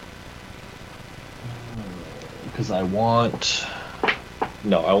 Because I want.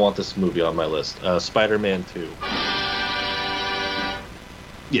 No, I want this movie on my list. Spider-Man 2.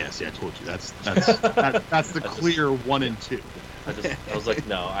 Yes, yeah, I told you. That's the clear 1 and 2. I was like,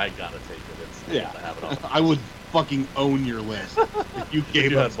 no, I gotta take it. I have to have it on. I would fucking own your list if you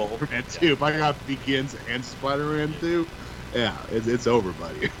gave You us had both? Spider-Man 2. If I got Begins and Spider-Man 2, yeah, it's over,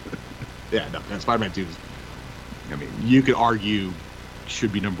 buddy. Yeah, no, Spider-Man 2 is. I mean, you could argue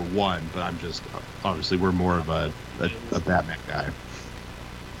should be number 1, but I'm just obviously we're more of a Batman guy.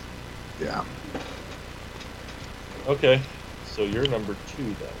 Yeah. Okay, so you're number 2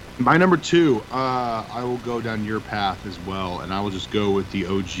 then. My number 2, I will go down your path as well, and I will just go with the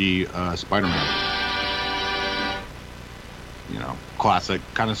OG Spider-Man. You know, classic.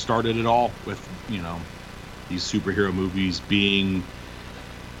 Kind of started it all with, you know, these superhero movies being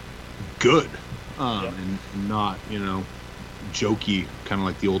good and not, you know, jokey, kind of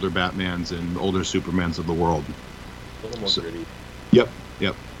like the older Batmans and older Supermans of the world. A little more gritty. Yep.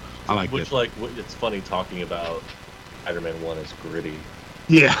 I like Which, it. like, it's funny talking about Spider-Man 1 as gritty.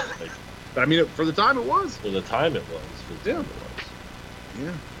 Yeah. Like, I mean, for the time it was. for the time it was.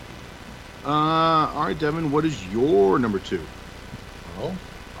 Yeah. All right, Devin, what is your number 2? Well,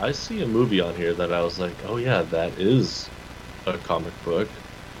 I see a movie on here that I was like, oh yeah, that is a comic book.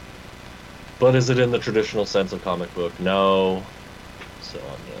 But is it in the traditional sense of comic book? No. So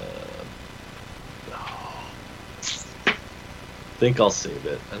I think I'll save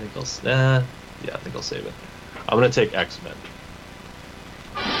it. I think I'll save it. I'm gonna take X-Men.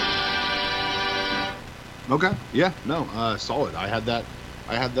 Okay. Yeah. No. Solid. I had that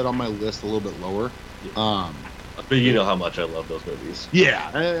on my list a little bit lower. But you know how much I love those movies. Yeah.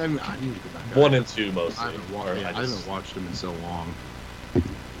 I need to go back. 1 and 2 mostly. I haven't watched them in so long.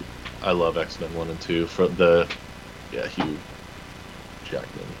 I love X-Men 1 and 2 for the Hugh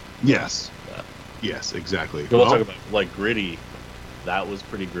Jackman. Yes. Yeah. Yes. Exactly. We'll talk about like gritty. That was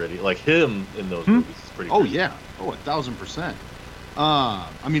pretty gritty. Like him in those movies is pretty. Oh gritty. yeah. Oh, 1,000%.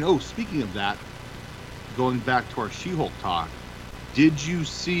 I mean, speaking of that, going back to our She-Hulk talk, did you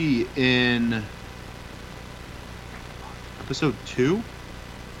see in episode 2?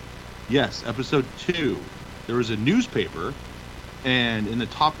 Yes, episode 2. There was a newspaper, and in the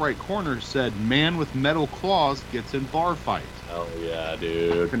top right corner said, "Man with metal claws gets in bar fight." Hell yeah,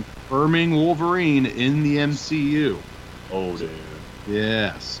 dude. Confirming Wolverine in the MCU. Oh, dude.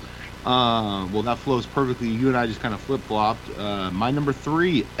 Yes. Well, that flows perfectly. You and I just kind of flip-flopped. My number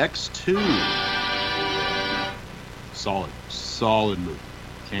 3, X2. Solid movie.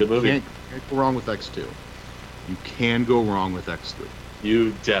 Good movie. Can't go wrong with X2. You can go wrong with X3.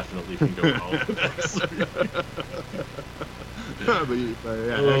 You definitely can go wrong with this. but yeah,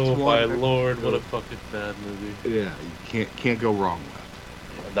 Oh X1, my X2, lord, what a fucking bad movie. Yeah, you can't go wrong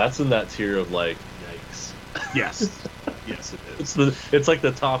with. That's in that tier of like, yikes. Yes, yes, it is. It's like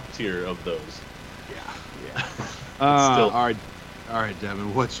the top tier of those. Yeah. Still- all right,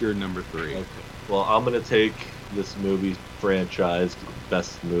 Devin. What's your number 3? Okay. Well, I'm gonna take this movie franchise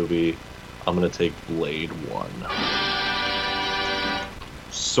best movie. I'm gonna take Blade 1.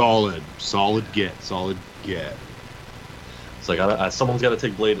 Solid get. It's like someone's got to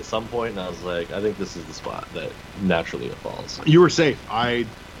take Blade at some point, and I was like, I think this is the spot that naturally it falls. You were safe. I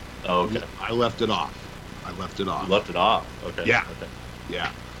Okay. left it off. You left it off. Okay. Yeah. Okay.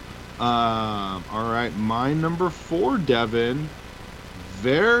 Yeah. All right. My number 4, Devin.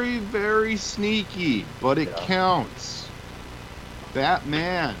 Very, very sneaky, but it counts.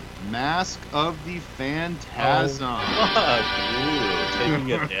 Batman, Mask of the Phantasm. Oh, fuck, dude.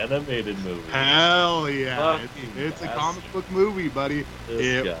 Taking an animated movie. Hell yeah. Fucking It's a bastard. comic book movie, buddy. This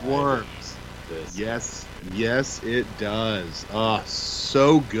It guy works. is this. Yes, it does.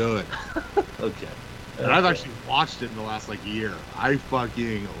 So good. Okay. And I've actually watched it in the last year. I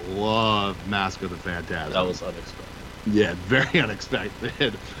fucking love Mask of the Phantasm. That was unexpected. Yeah, very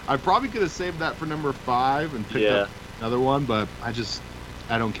unexpected. I probably could have saved that for number 5 and picked up another one, but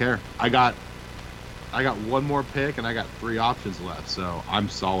I don't care. I got one more pick and I got 3 options left, so I'm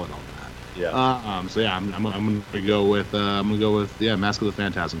solid on that. Yeah. So yeah, I'm gonna go with Mask of the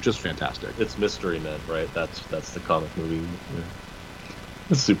Phantasm. Just fantastic. It's Mystery Men, right? That's the comic movie. Yeah.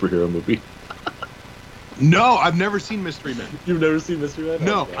 The superhero movie. No, I've never seen Mystery Men. You've never seen Mystery Men?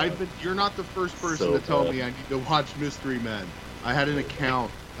 No, Oh, God. You're not the first person So to tell bad. me I need to watch Mystery Men. I had an account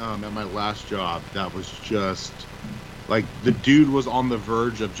at my last job that was just the dude was on the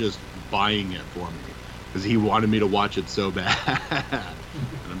verge of just buying it for me because he wanted me to watch it so bad.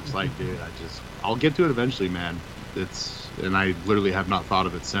 And I'm just like, dude, I'll get to it eventually, man. And I literally have not thought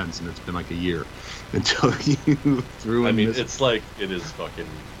of it since, and it's been a year until you threw in. I mean, Mystery. it's like it is fucking.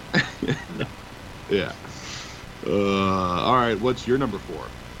 No. Yeah. All right, what's your number 4?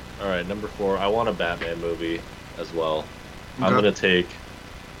 All right, number 4. I want a Batman movie as well. I'm Okay. gonna take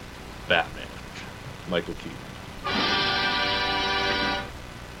Batman, Michael Keaton.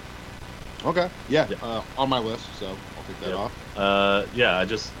 Okay. Yeah. Yeah. On my list, so I'll take that Yep. off. Yeah,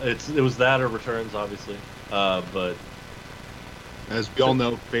 it was that or Returns, obviously. But As we all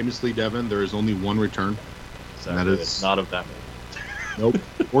know, famously, Devin, there is only one return. exactly, That is- it's not of Batman Nope.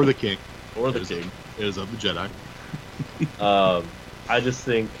 Or the King. or the It is- King. It is of the Jedi. I just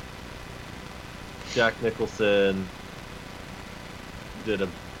think Jack Nicholson did a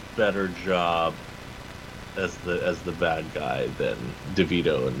better job as the bad guy than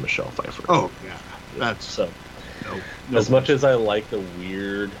DeVito and Michelle Pfeiffer. Oh yeah. That's So no. as much as I like the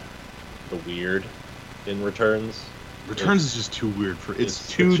weird in Returns, Returns is just too weird for it's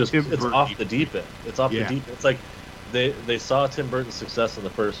too just, Tim it's Burton. off the deep end. It's off Yeah. the deep end. It's like they saw Tim Burton's success in the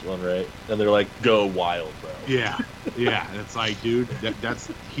first one, right? And they're like, go wild, bro. Yeah. Yeah. And it's like, dude,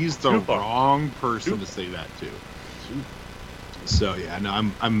 he's the Too far. wrong person to say that to. So yeah, no,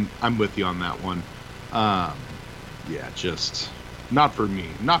 I'm with you on that one. Yeah, just not for me.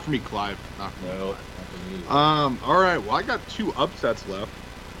 Not for me, Clive. Not for me. No. All right. Well, I got 2 upsets left.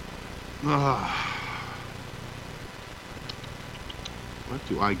 What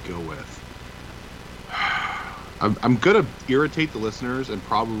do I go with? I'm gonna irritate the listeners and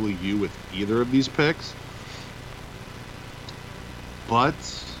probably you with either of these picks, but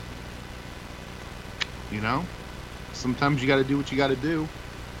sometimes you got to do what you got to do,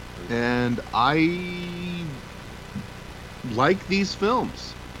 and I like these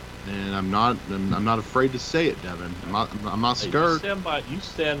films. And I'm not afraid to say it, Devin. I'm not Hey, scared. you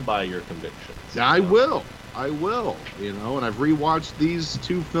stand by your convictions. I will. And I've rewatched these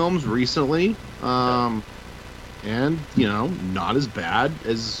 2 films recently. And, not as bad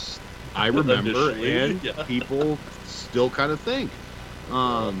as I remember Initially, and yeah. people still kind of think. You're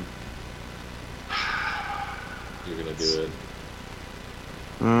gonna do it.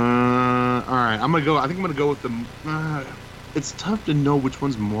 All right, I think I'm gonna go with the. It's tough to know which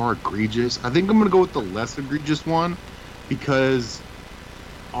one's more egregious. I think I'm gonna go with the less egregious one because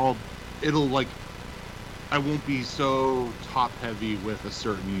I won't be so top heavy with a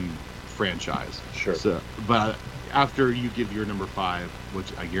certain franchise. Sure. So, but after you give your number 5,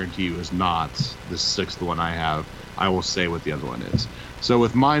 which I guarantee you is not the 6th one I have, I will say what the other one is. So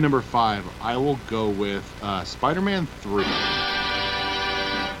with my number 5, I will go with Spider-Man 3.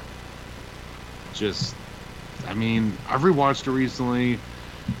 I've rewatched it recently.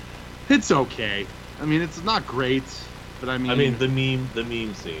 It's okay. It's not great, but the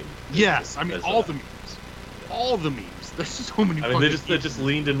meme scene. yes. All the memes. all the memes. There's so many. I mean, they just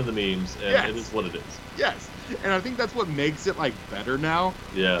leaned into the memes, and Yes. it is what it is. Yes, and I think that's what makes it like better now.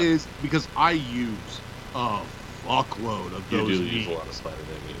 Yeah. Is because I use a fuckload of You those do memes. use a lot of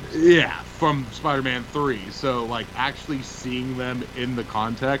Spider-Man memes. Yeah, from Spider-Man 3. So like actually seeing them in the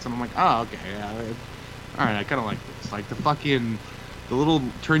context, and I'm like, oh okay, yeah, all right, I kind of like this. Like the little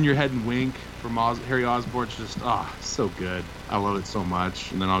turn your head and wink from Harry Osborn's just so good. I love it so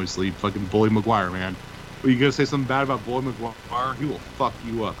much. And then obviously fucking Bully Maguire, man. Are you gonna say something bad about Bully Maguire? He will fuck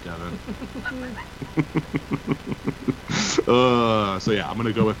you up, Kevin. So yeah, I'm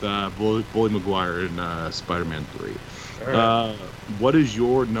gonna go with Bully Maguire in Spider-Man 3. All right. What is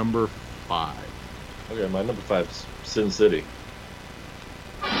your number 5? Okay, my number 5 is Sin City.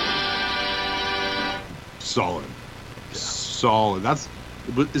 Solid. Yeah. Solid.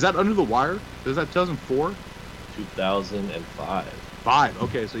 Is that Under the Wire? Is that 2004? 2005. 5.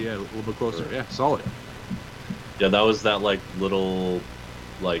 Okay, so yeah, a little bit closer. Sure. Yeah, solid. Yeah, that was that like little,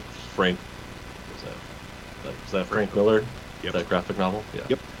 like Frank. Was that Frank Miller? Yep. That graphic novel. Yeah.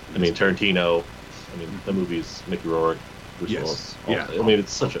 Yep. I mean Tarantino. I mean the movies. Mickey Rourke. Bruce Yes. Willis. Yeah. I mean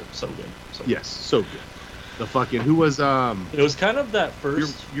it's so good. So Yes, so good. The fucking who was It was kind of that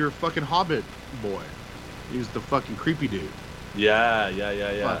first. your fucking Hobbit boy. He was the fucking creepy dude. Yeah.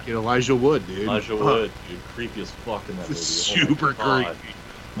 Fucking Elijah Wood, dude. Elijah Wood, dude, creepy as fuck in that movie. Super oh my God. creepy.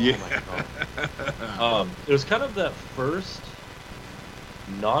 Oh Yeah. my God. It was kind of that first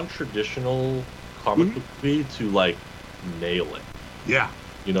non-traditional comic book movie to like nail it. Yeah.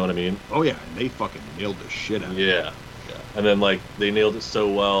 You know what I mean? Oh yeah, and they fucking nailed the shit out of it. Yeah. And then like they nailed it so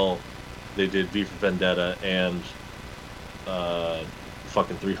well, they did V for Vendetta and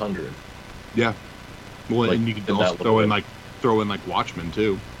fucking 300. Yeah. Well, Like, and you can in also that throw little in like Watchmen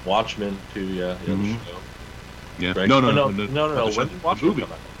too. Watchmen too. Yeah. Mhm. The show. Yeah. Right? No. No. the When show- did the Watchmen movie.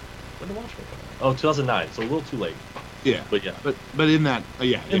 come out? When did Watchmen come out? Oh, 2009. So a little too late. Yeah. But yeah. But in that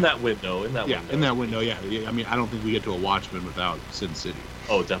In that window. in that window, yeah. I mean, I don't think we get to a Watchmen without Sin City.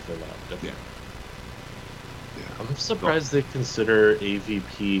 Oh, definitely not. Definitely. Yeah. I'm surprised they consider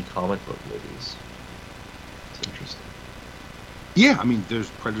AVP comic book movies. It's interesting. Yeah, I mean, there's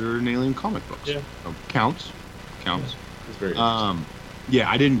Predator and Alien comic books. Yeah. Counts. It's very interesting. Yeah,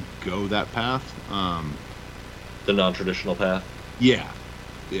 I didn't go that path. The non-traditional path. Yeah.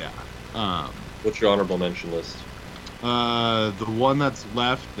 What's your honorable mention list? The one that's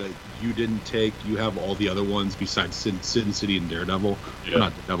left that you didn't take, you have all the other ones besides Sin City and Daredevil. Yeah.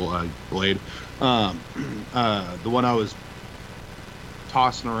 Not Daredevil, Blade. The one I was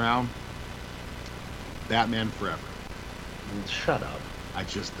tossing around, Batman Forever. Shut up. I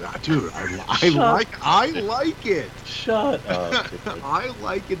just, dude, I like it. Shut up. I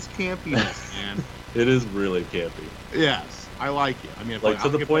like its campiness, man. It is really campy. Yes, I like it. I mean, if Like I to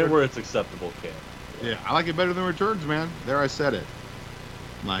the like it point better- where it's acceptable camp. yeah, I like it better than Returns, man. There, I said it.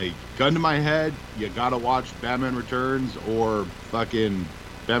 Like, gun to my head, you gotta watch Batman Returns or fucking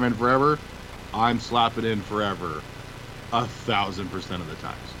Batman Forever. I'm slapping in Forever 1,000% of the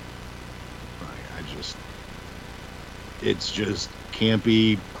times. Like, it's just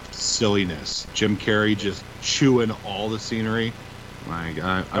campy silliness. Jim Carrey just chewing all the scenery. Like,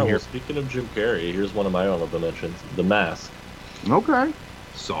 I'm Oh, here. well, speaking of Jim Carrey, here's one of my honorable mentions: The Mask. Okay,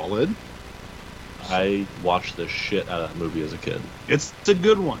 solid. I watched the shit out of that movie as a kid. It's a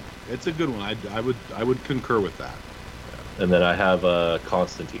good one. I would concur with that. And then I have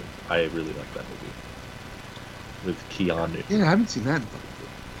Constantine. I really like that movie with Keanu. Yeah, I haven't seen that.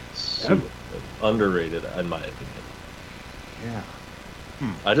 Super underrated, in my opinion. Yeah.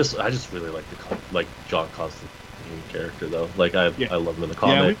 I just really like the John Constantine character though. Like I love him in the Yeah,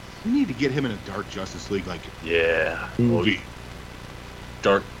 comic. we need to get him in a Dark Justice League Yeah. movie.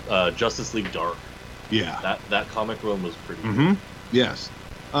 Dark Justice League Dark. Yeah. That comic run was pretty good. Mm-hmm. Yes.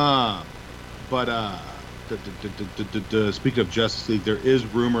 Speaking of Justice League, there is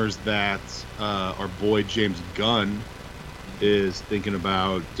rumors that our boy James Gunn is thinking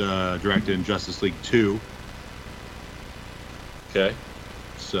about directing Justice League 2. Okay.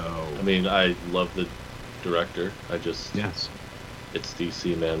 So. I mean, I love the director. Yes. It's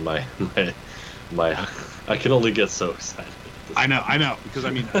DC, man. My I can only get so excited. I know, because I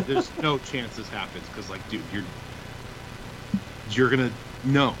mean, there's no chance this happens. Because like, dude, you're gonna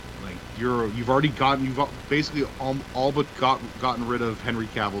no, like you've basically all but gotten rid of Henry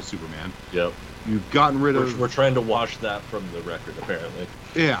Cavill's Superman. Yep. You've gotten rid of. We're trying to wash that from the record, apparently.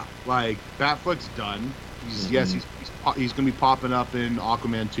 Yeah, like Batfleck's done. Yes, he's gonna be popping up in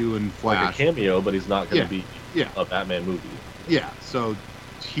Aquaman 2 and Flash. Like a cameo, but he's not going to be Yeah. a Batman movie. Yeah, so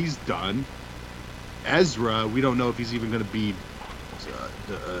he's done. Ezra, we don't know if he's even going to be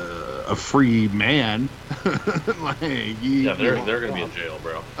a free man. Like, Yeah, they're gonna be in jail,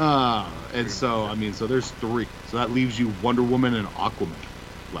 bro. And so I mean, so there's 3. So that leaves you Wonder Woman and Aquaman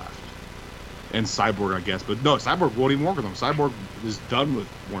left, and Cyborg, I guess. But no, Cyborg won't even work with them. Cyborg is done with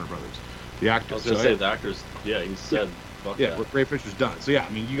Warner Brothers, the actor. I was gonna say the actors. Yeah, he said. Fuck yeah, that. Ray Fisher's done. So yeah, I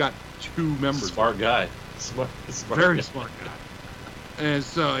mean, you got 2 members. Smart guy. Smart Very guy. smart guy. And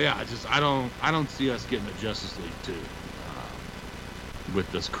so yeah, I don't see us getting a Justice League 2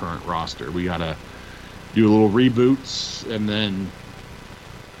 with this current roster. We gotta do a little reboots and then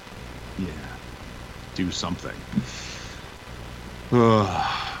do something. All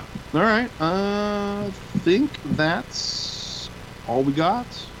right, I think that's all we got,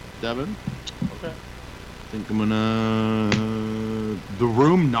 Devin. Okay. I think I'm gonna. The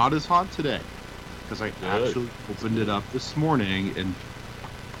room not as hot today because I actually opened it up this morning and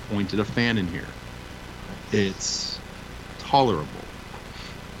pointed a fan in here. It's tolerable.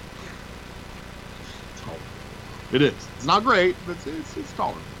 It is. It's not great, but it's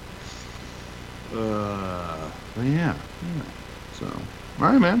tolerable. But yeah. So, all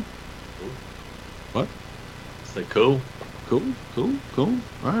right, man. Cool. What? Say cool. Cool. All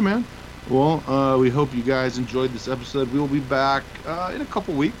right, man. Well, we hope you guys enjoyed this episode. We will be back in a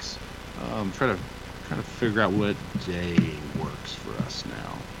couple weeks. Try to figure out what day works for us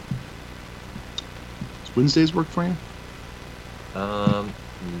now. Does Wednesdays work for you?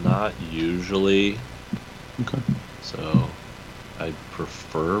 Not usually. Okay. So, I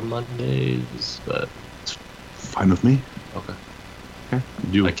prefer Mondays, but Fine with me. okay.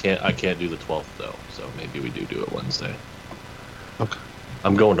 Okay. I can't do the 12th though, so maybe we do it Wednesday. Okay.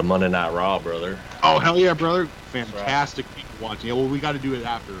 I'm going to Monday Night Raw, brother. Oh, hell yeah, brother. Fantastic people watching. Yeah, well, we got to do it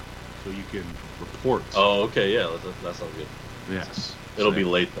after so you can report. Oh, okay, yeah, that sounds good. Yes. It'll be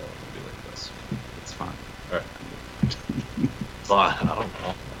late though. It'll be late. It's fine. All right. Fine. I don't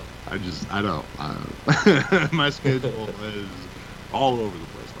know. I don't. My schedule is all over the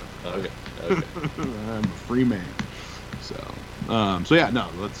place, my friend. Okay. I'm a free man. So yeah, no,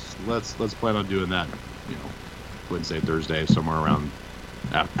 let's plan on doing that, Wednesday, Thursday, somewhere around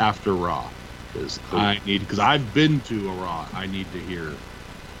after Raw, because I've been to a Raw. I need to hear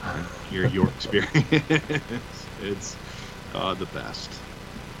your experience. It's the best.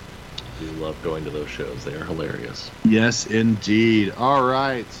 I do love going to those shows. They are hilarious. Yes, indeed. All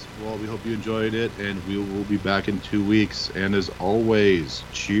right. Well, we hope you enjoyed it, and we will be back in 2 weeks. And as always,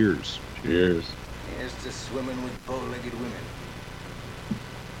 cheers. Cheers. Here's to swimming with bow-legged women.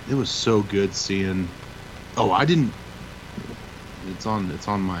 It was so good seeing. Oh, I didn't. It's on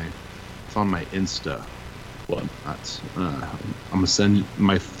my Insta. What? I'm gonna send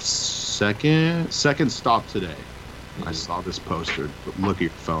my second stop today. Mm-hmm. I saw this poster. Look at your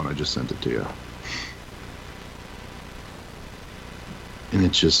phone. I just sent it to you. And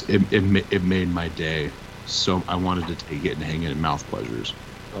it just it made my day. So I wanted to take it and hang it in Mouth Pleasures.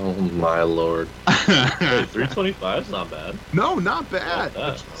 Oh my lord. Hey, 325 is not bad. No, not bad. I like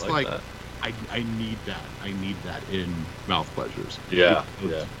that. It's just I like like that. I need that. I need that in Mouth Pleasures. Yeah.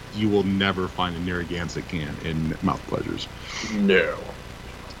 You will never find a Narragansett can in Mouth Pleasures. No.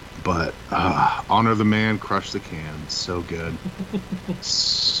 But honor the man, crush the can. So good.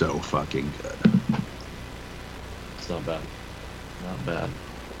 So fucking good. It's not bad. Not bad.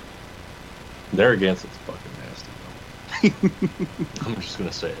 Narragansett's fucking nasty, though. I'm just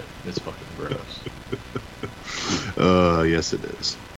gonna say it. It's fucking gross. Yes, it is.